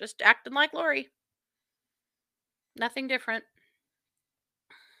attorneys, just acting like Lori. Nothing different.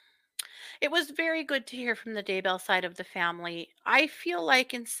 It was very good to hear from the Daybell side of the family. I feel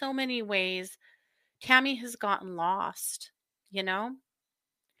like in so many ways, Tammy has gotten lost, you know?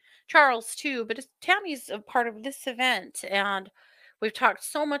 Charles too, but Tammy's a part of this event, and we've talked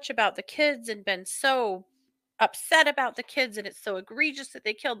so much about the kids and been so upset about the kids, and it's so egregious that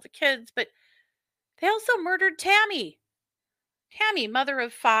they killed the kids, but they also murdered Tammy. Tammy, mother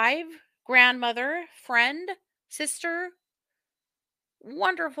of 5, grandmother, friend, sister,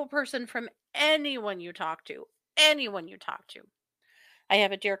 wonderful person from anyone you talk to. Anyone you talk to. I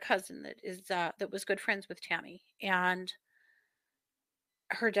have a dear cousin that was good friends with Tammy, and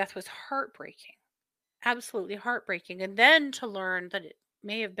her death was heartbreaking. Absolutely heartbreaking. And then to learn that it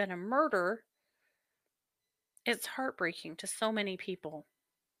may have been a murder It's heartbreaking to so many people.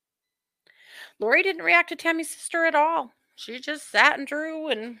 Lori didn't react to Tammy's sister at all. She just sat and drew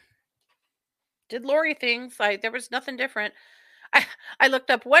and did Lori things. There was nothing different. I I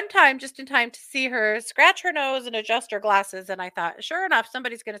looked up one time just in time to see her scratch her nose and adjust her glasses, and I thought, sure enough,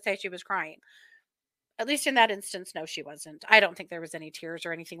 somebody's going to say she was crying. At least in that instance, no, she wasn't. I don't think there was any tears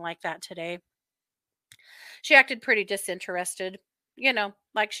or anything like that today. She acted pretty disinterested,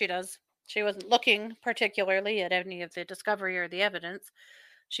 like she does. She wasn't looking particularly at any of the discovery or the evidence.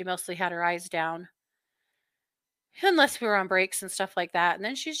 She mostly had her eyes down, unless we were on breaks and stuff like that. And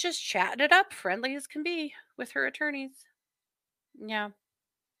then she's just chatting it up, friendly as can be, with her attorneys. Yeah.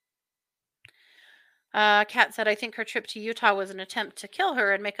 Kat said, I think her trip to Utah was an attempt to kill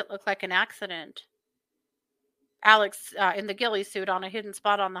her and make it look like an accident. Alex, in the ghillie suit on a hidden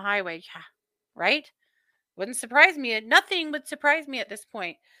spot on the highway. Yeah, right? Wouldn't surprise me. Nothing would surprise me at this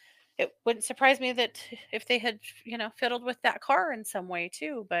point. It wouldn't surprise me that if they had, fiddled with that car in some way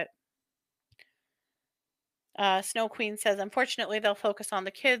too. But Snow Queen says, unfortunately, they'll focus on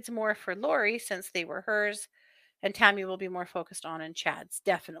the kids more for Lori since they were hers, and Tammy will be more focused on and Chad's.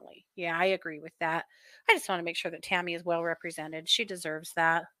 Definitely. Yeah, I agree with that. I just want to make sure that Tammy is well represented. She deserves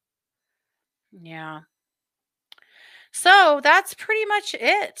that. Yeah. So that's pretty much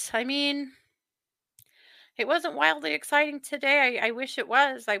it. I mean, it wasn't wildly exciting today. I wish it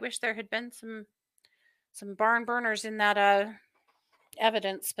was. I wish there had been some barn burners in that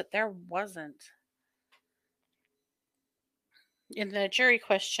evidence, but there wasn't. In the jury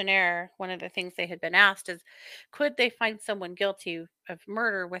questionnaire, one of the things they had been asked is, could they find someone guilty of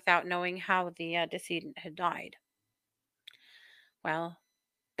murder without knowing how the decedent had died? Well,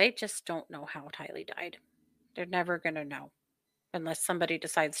 they just don't know how Tylee died. They're never going to know unless somebody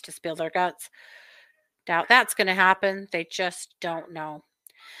decides to spill their guts. Doubt that's going to happen. They just don't know.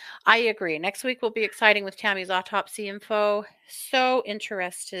 I agree. Next week will be exciting with Tammy's autopsy info. So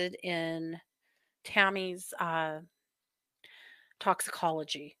interested in Tammy's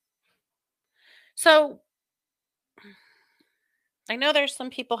toxicology. So I know there's some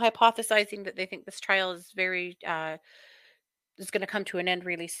people hypothesizing that they think this trial is is going to come to an end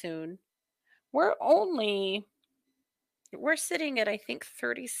really soon. We're sitting at, I think,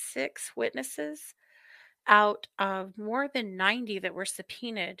 36 witnesses out of more than 90 that were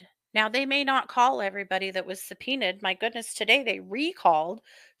subpoenaed. Now, they may not call everybody that was subpoenaed. My goodness, today they recalled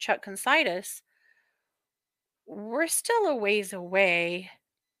Chuck Considus. We're still a ways away,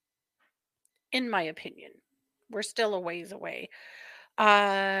 in my opinion. We're still a ways away.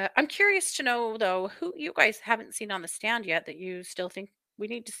 I'm curious to know, though, who you guys haven't seen on the stand yet that you still think we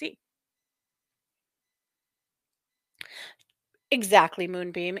need to see. Exactly,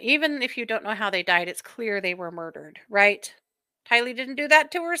 Moonbeam. Even if you don't know how they died, it's clear they were murdered, right? Tylee didn't do that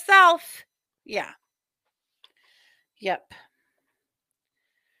to herself. Yeah. Yep.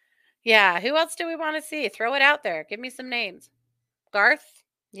 Yeah. Who else do we want to see? Throw it out there. Give me some names. Garth?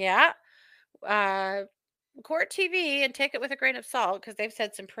 Yeah. Uh, Court TV, and take it with a grain of salt because they've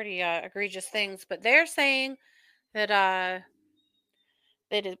said some pretty egregious things, but they're saying that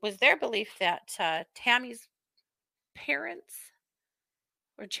that it was their belief that Tammy's parents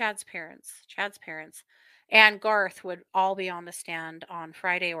or Chad's parents, and Garth would all be on the stand on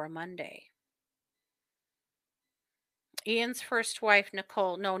Friday or Monday. Ian's first wife,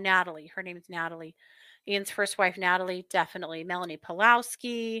 Nicole, no, Natalie. Her name's Natalie. Ian's first wife, Natalie, definitely. Melanie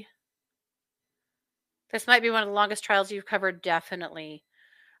Pulowski. This might be one of the longest trials you've covered, definitely.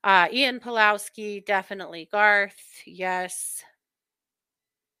 Ian Pulowski, definitely. Garth, yes.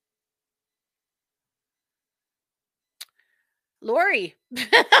 Lori.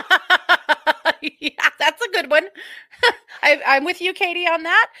 Yeah, that's a good one. I'm with you, Katie, on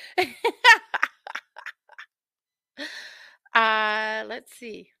that. Let's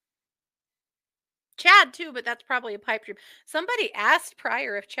see. Chad too, but that's probably a pipe dream. Somebody asked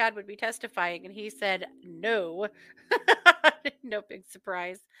Pryor if Chad would be testifying, and he said no. No big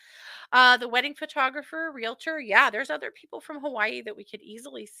surprise. The wedding photographer, realtor, yeah, there's other people from Hawaii that we could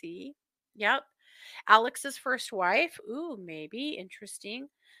easily see. Yep. Alex's first wife, ooh, maybe interesting.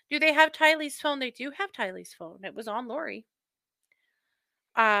 Do they have Tylee's phone? They do have Tylee's phone. It was on Lori.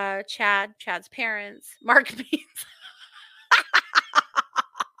 Chad's parents, Mark Means.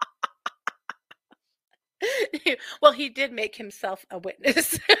 Well, he did make himself a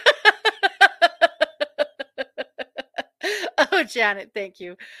witness. Oh, Janet, thank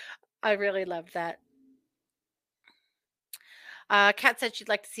you. I really love that. Kat said she'd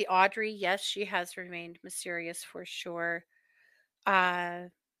like to see Audrey. Yes, she has remained mysterious for sure. Uh,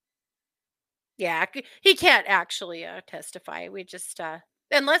 yeah, he can't actually testify. We just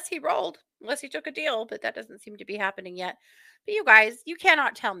unless he rolled. unless he took a deal, but that doesn't seem to be happening yet. But you guys, you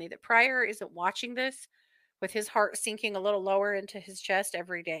cannot tell me that Pryor isn't watching this with his heart sinking a little lower into his chest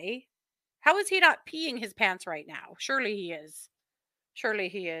every day. How is he not peeing his pants right now? Surely he is. Surely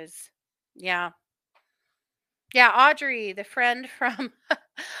he is. Yeah. Yeah, Audrey, the friend from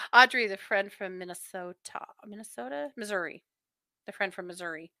Audrey, the friend from Minnesota. Minnesota? Missouri. The friend from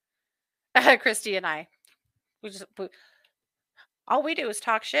Missouri. Christy and I. All we do is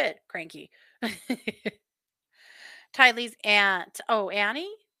talk shit, cranky. Tylee's aunt. Oh,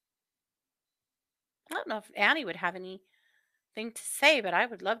 Annie? I don't know if Annie would have anything to say, but I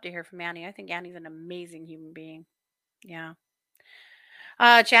would love to hear from Annie. I think Annie's an amazing human being. Yeah.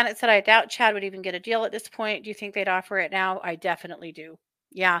 Janet said, I doubt Chad would even get a deal at this point. Do you think they'd offer it now? I definitely do.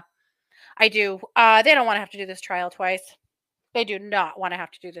 Yeah, I do. They don't want to have to do this trial twice. They do not want to have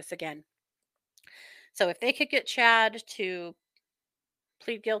to do this again. So if they could get Chad to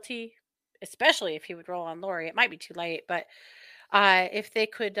plead guilty, especially if he would roll on Lori, it might be too late, but if they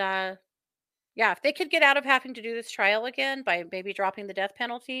could, yeah, if they could get out of having to do this trial again by maybe dropping the death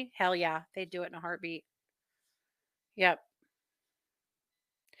penalty, hell yeah, they'd do it in a heartbeat. Yep.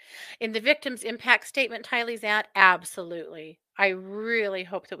 In the victim's impact statement, Tylee's at, absolutely. I really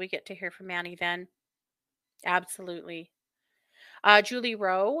hope that we get to hear from Annie then. Absolutely. Julie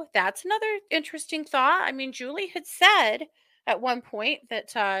Rowe, that's another interesting thought. I mean, Julie had said at one point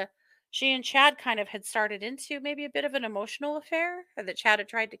that she and Chad kind of had started into maybe a bit of an emotional affair, or that Chad had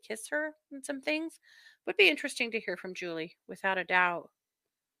tried to kiss her and some things. Would be interesting to hear from Julie, without a doubt.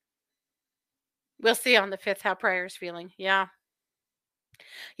 We'll see on the 5th how Pryor's feeling. Yeah.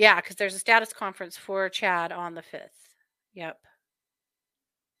 Yeah, because there's a status conference for Chad on the 5th. Yep.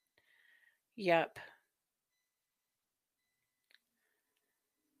 Yep.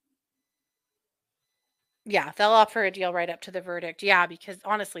 Yeah, they'll offer a deal right up to the verdict. Yeah, because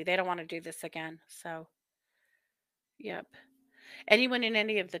honestly, they don't want to do this again. So, yep. Anyone in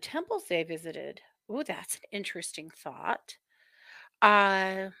any of the temples they visited? Oh, that's an interesting thought.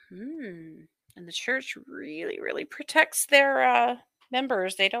 And the church really, really protects their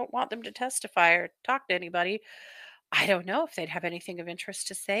members. They don't want them to testify or talk to anybody. I don't know if they'd have anything of interest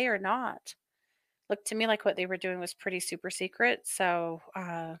to say or not. Looked to me like what they were doing was pretty super secret. So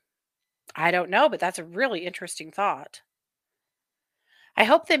I don't know, but that's a really interesting thought. I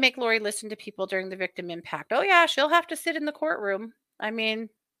hope they make Lori listen to people during the victim impact. Oh, yeah, she'll have to sit in the courtroom. I mean,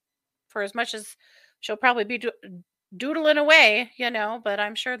 for as much as she'll probably be doodling away, but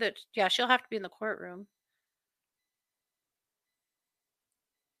I'm sure that, yeah, she'll have to be in the courtroom.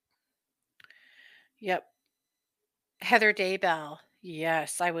 Yep. Heather Daybell.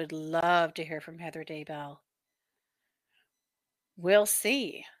 Yes, I would love to hear from Heather Daybell. We'll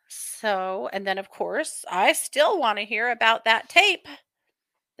see. So, and then of course, I still want to hear about that tape.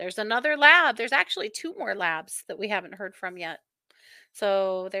 There's another lab. There's actually 2 more labs that we haven't heard from yet.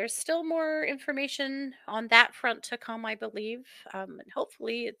 So there's still more information on that front to come, I believe. And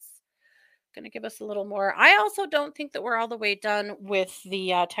hopefully it's going to give us a little more. I also don't think that we're all the way done with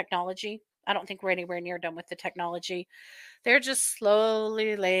the technology. I don't think we're anywhere near done with the technology. They're just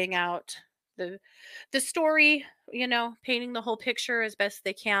slowly laying out the story, painting the whole picture as best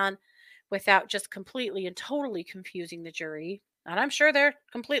they can without just completely and totally confusing the jury. And I'm sure they're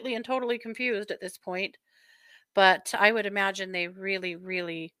completely and totally confused at this point. But I would imagine they really,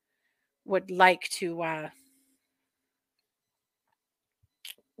 really would like to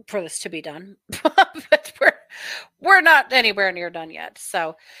for this to be done. But we're not anywhere near done yet.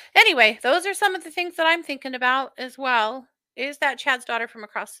 So anyway, those are some of the things that I'm thinking about as well. Is that Chad's daughter from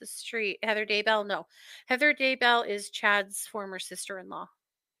across the street, Heather Daybell? No. Heather Daybell is Chad's former sister-in-law.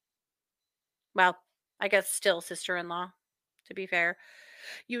 Well, I guess still sister-in-law, to be fair.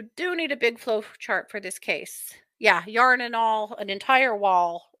 You do need a big flow chart for this case. Yeah, yarn and all, an entire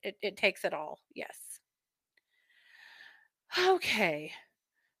wall. It takes it all. Yes. Okay.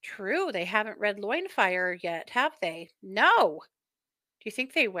 True. They haven't read Loinfire yet, have they? No. Do you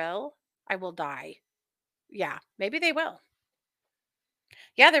think they will? I will die. Yeah, maybe they will.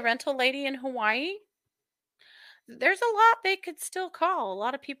 Yeah, the rental lady in Hawaii. There's a lot they could still call. A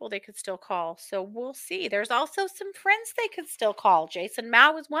lot of people they could still call. So we'll see. There's also some friends they could still call. Jason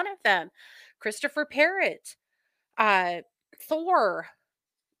Mao is one of them. Christopher Parrott. Uh Thor.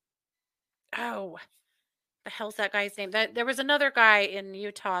 Oh, the hell's that guy's name? There was another guy in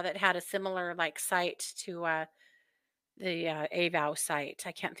Utah that had a similar like site to the AVOW site.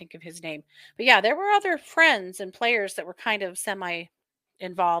 I can't think of his name. But yeah, there were other friends and players that were kind of semi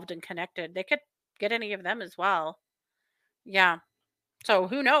involved and connected. They could get any of them as well. Yeah. So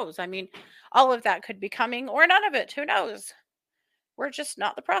who knows? I mean, all of that could be coming or none of it. Who knows? We're just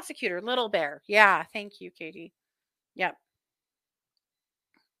not the prosecutor. Little Bear. Yeah, thank you, Katie. Yep.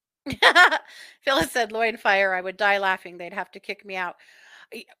 Phyllis said, "Loin fire. I would die laughing. They'd have to kick me out."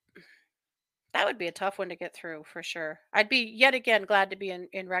 Y- That would be a tough one to get through for sure. I'd be yet again glad to be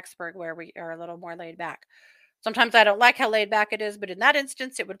in Rexburg where we are a little more laid back. Sometimes I don't like how laid back it is, but in that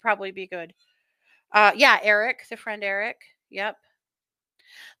instance, it would probably be good. Yeah, Eric, the friend Eric. Yep.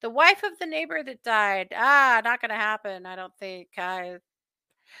 The wife of the neighbor that died. Not gonna happen. I don't think. That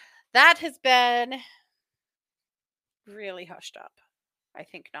has been really hushed up. I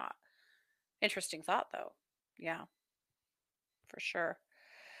think not. Interesting thought, though. Yeah, for sure.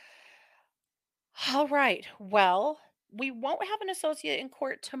 All right. Well, we won't have an associate in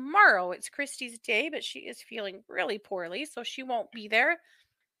court tomorrow. It's Christy's day, but she is feeling really poorly, so she won't be there.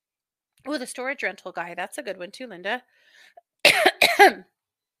 Oh, the storage rental guy. That's a good one, too, Linda. Then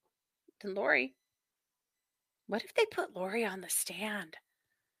Lori. What if they put Lori on the stand?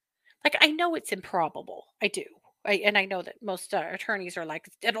 Like, I know it's improbable. I do. And I know that most attorneys are like,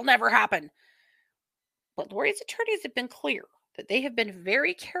 it'll never happen. But Lori's attorneys have been clear that they have been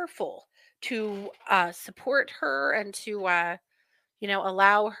very careful to support her and to,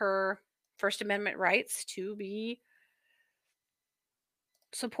 allow her First Amendment rights to be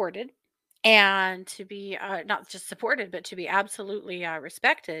supported and to be not just supported, but to be absolutely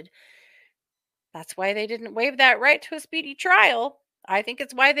respected. That's why they didn't waive that right to a speedy trial. I think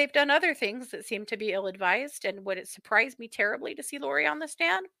it's why they've done other things that seem to be ill advised. And would it surprise me terribly to see Lori on the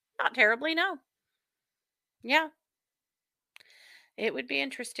stand? Not terribly, no. Yeah, it would be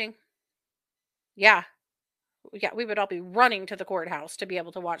interesting. Yeah. Yeah, we would all be running to the courthouse to be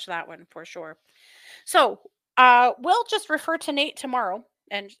able to watch that one for sure. So, we'll just refer to Nate tomorrow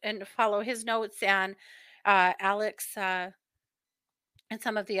and follow his notes and Alex and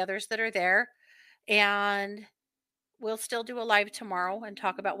some of the others that are there, and we'll still do a live tomorrow and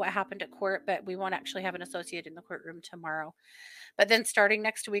talk about what happened at court. But we won't actually have an associate in the courtroom tomorrow. But then starting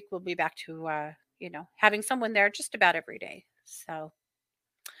next week, we'll be back to having someone there just about every day. So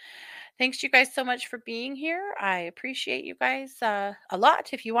thanks you guys so much for being here. I appreciate you guys a lot.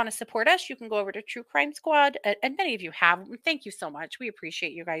 If you want to support us, you can go over to True Crime Squad, and many of you have. Thank you so much. We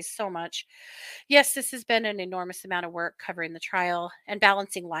appreciate you guys so much. Yes, this has been an enormous amount of work covering the trial and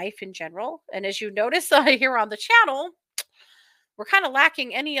balancing life in general. And as you notice here on the channel, we're kind of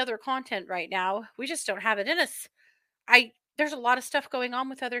lacking any other content right now. We just don't have it in us. There's a lot of stuff going on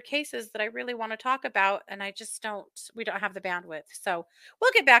with other cases that I really want to talk about, and we don't have the bandwidth. So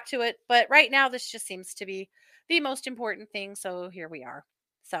we'll get back to it. But right now, this just seems to be the most important thing. So here we are.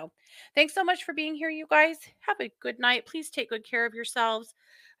 So thanks so much for being here, you guys. Have a good night. Please take good care of yourselves.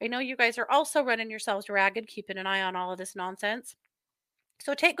 I know you guys are also running yourselves ragged, keeping an eye on all of this nonsense.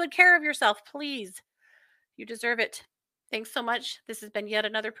 So take good care of yourself, please. You deserve it. Thanks so much. This has been yet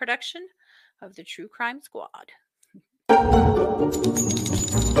another production of the True Crime Squad.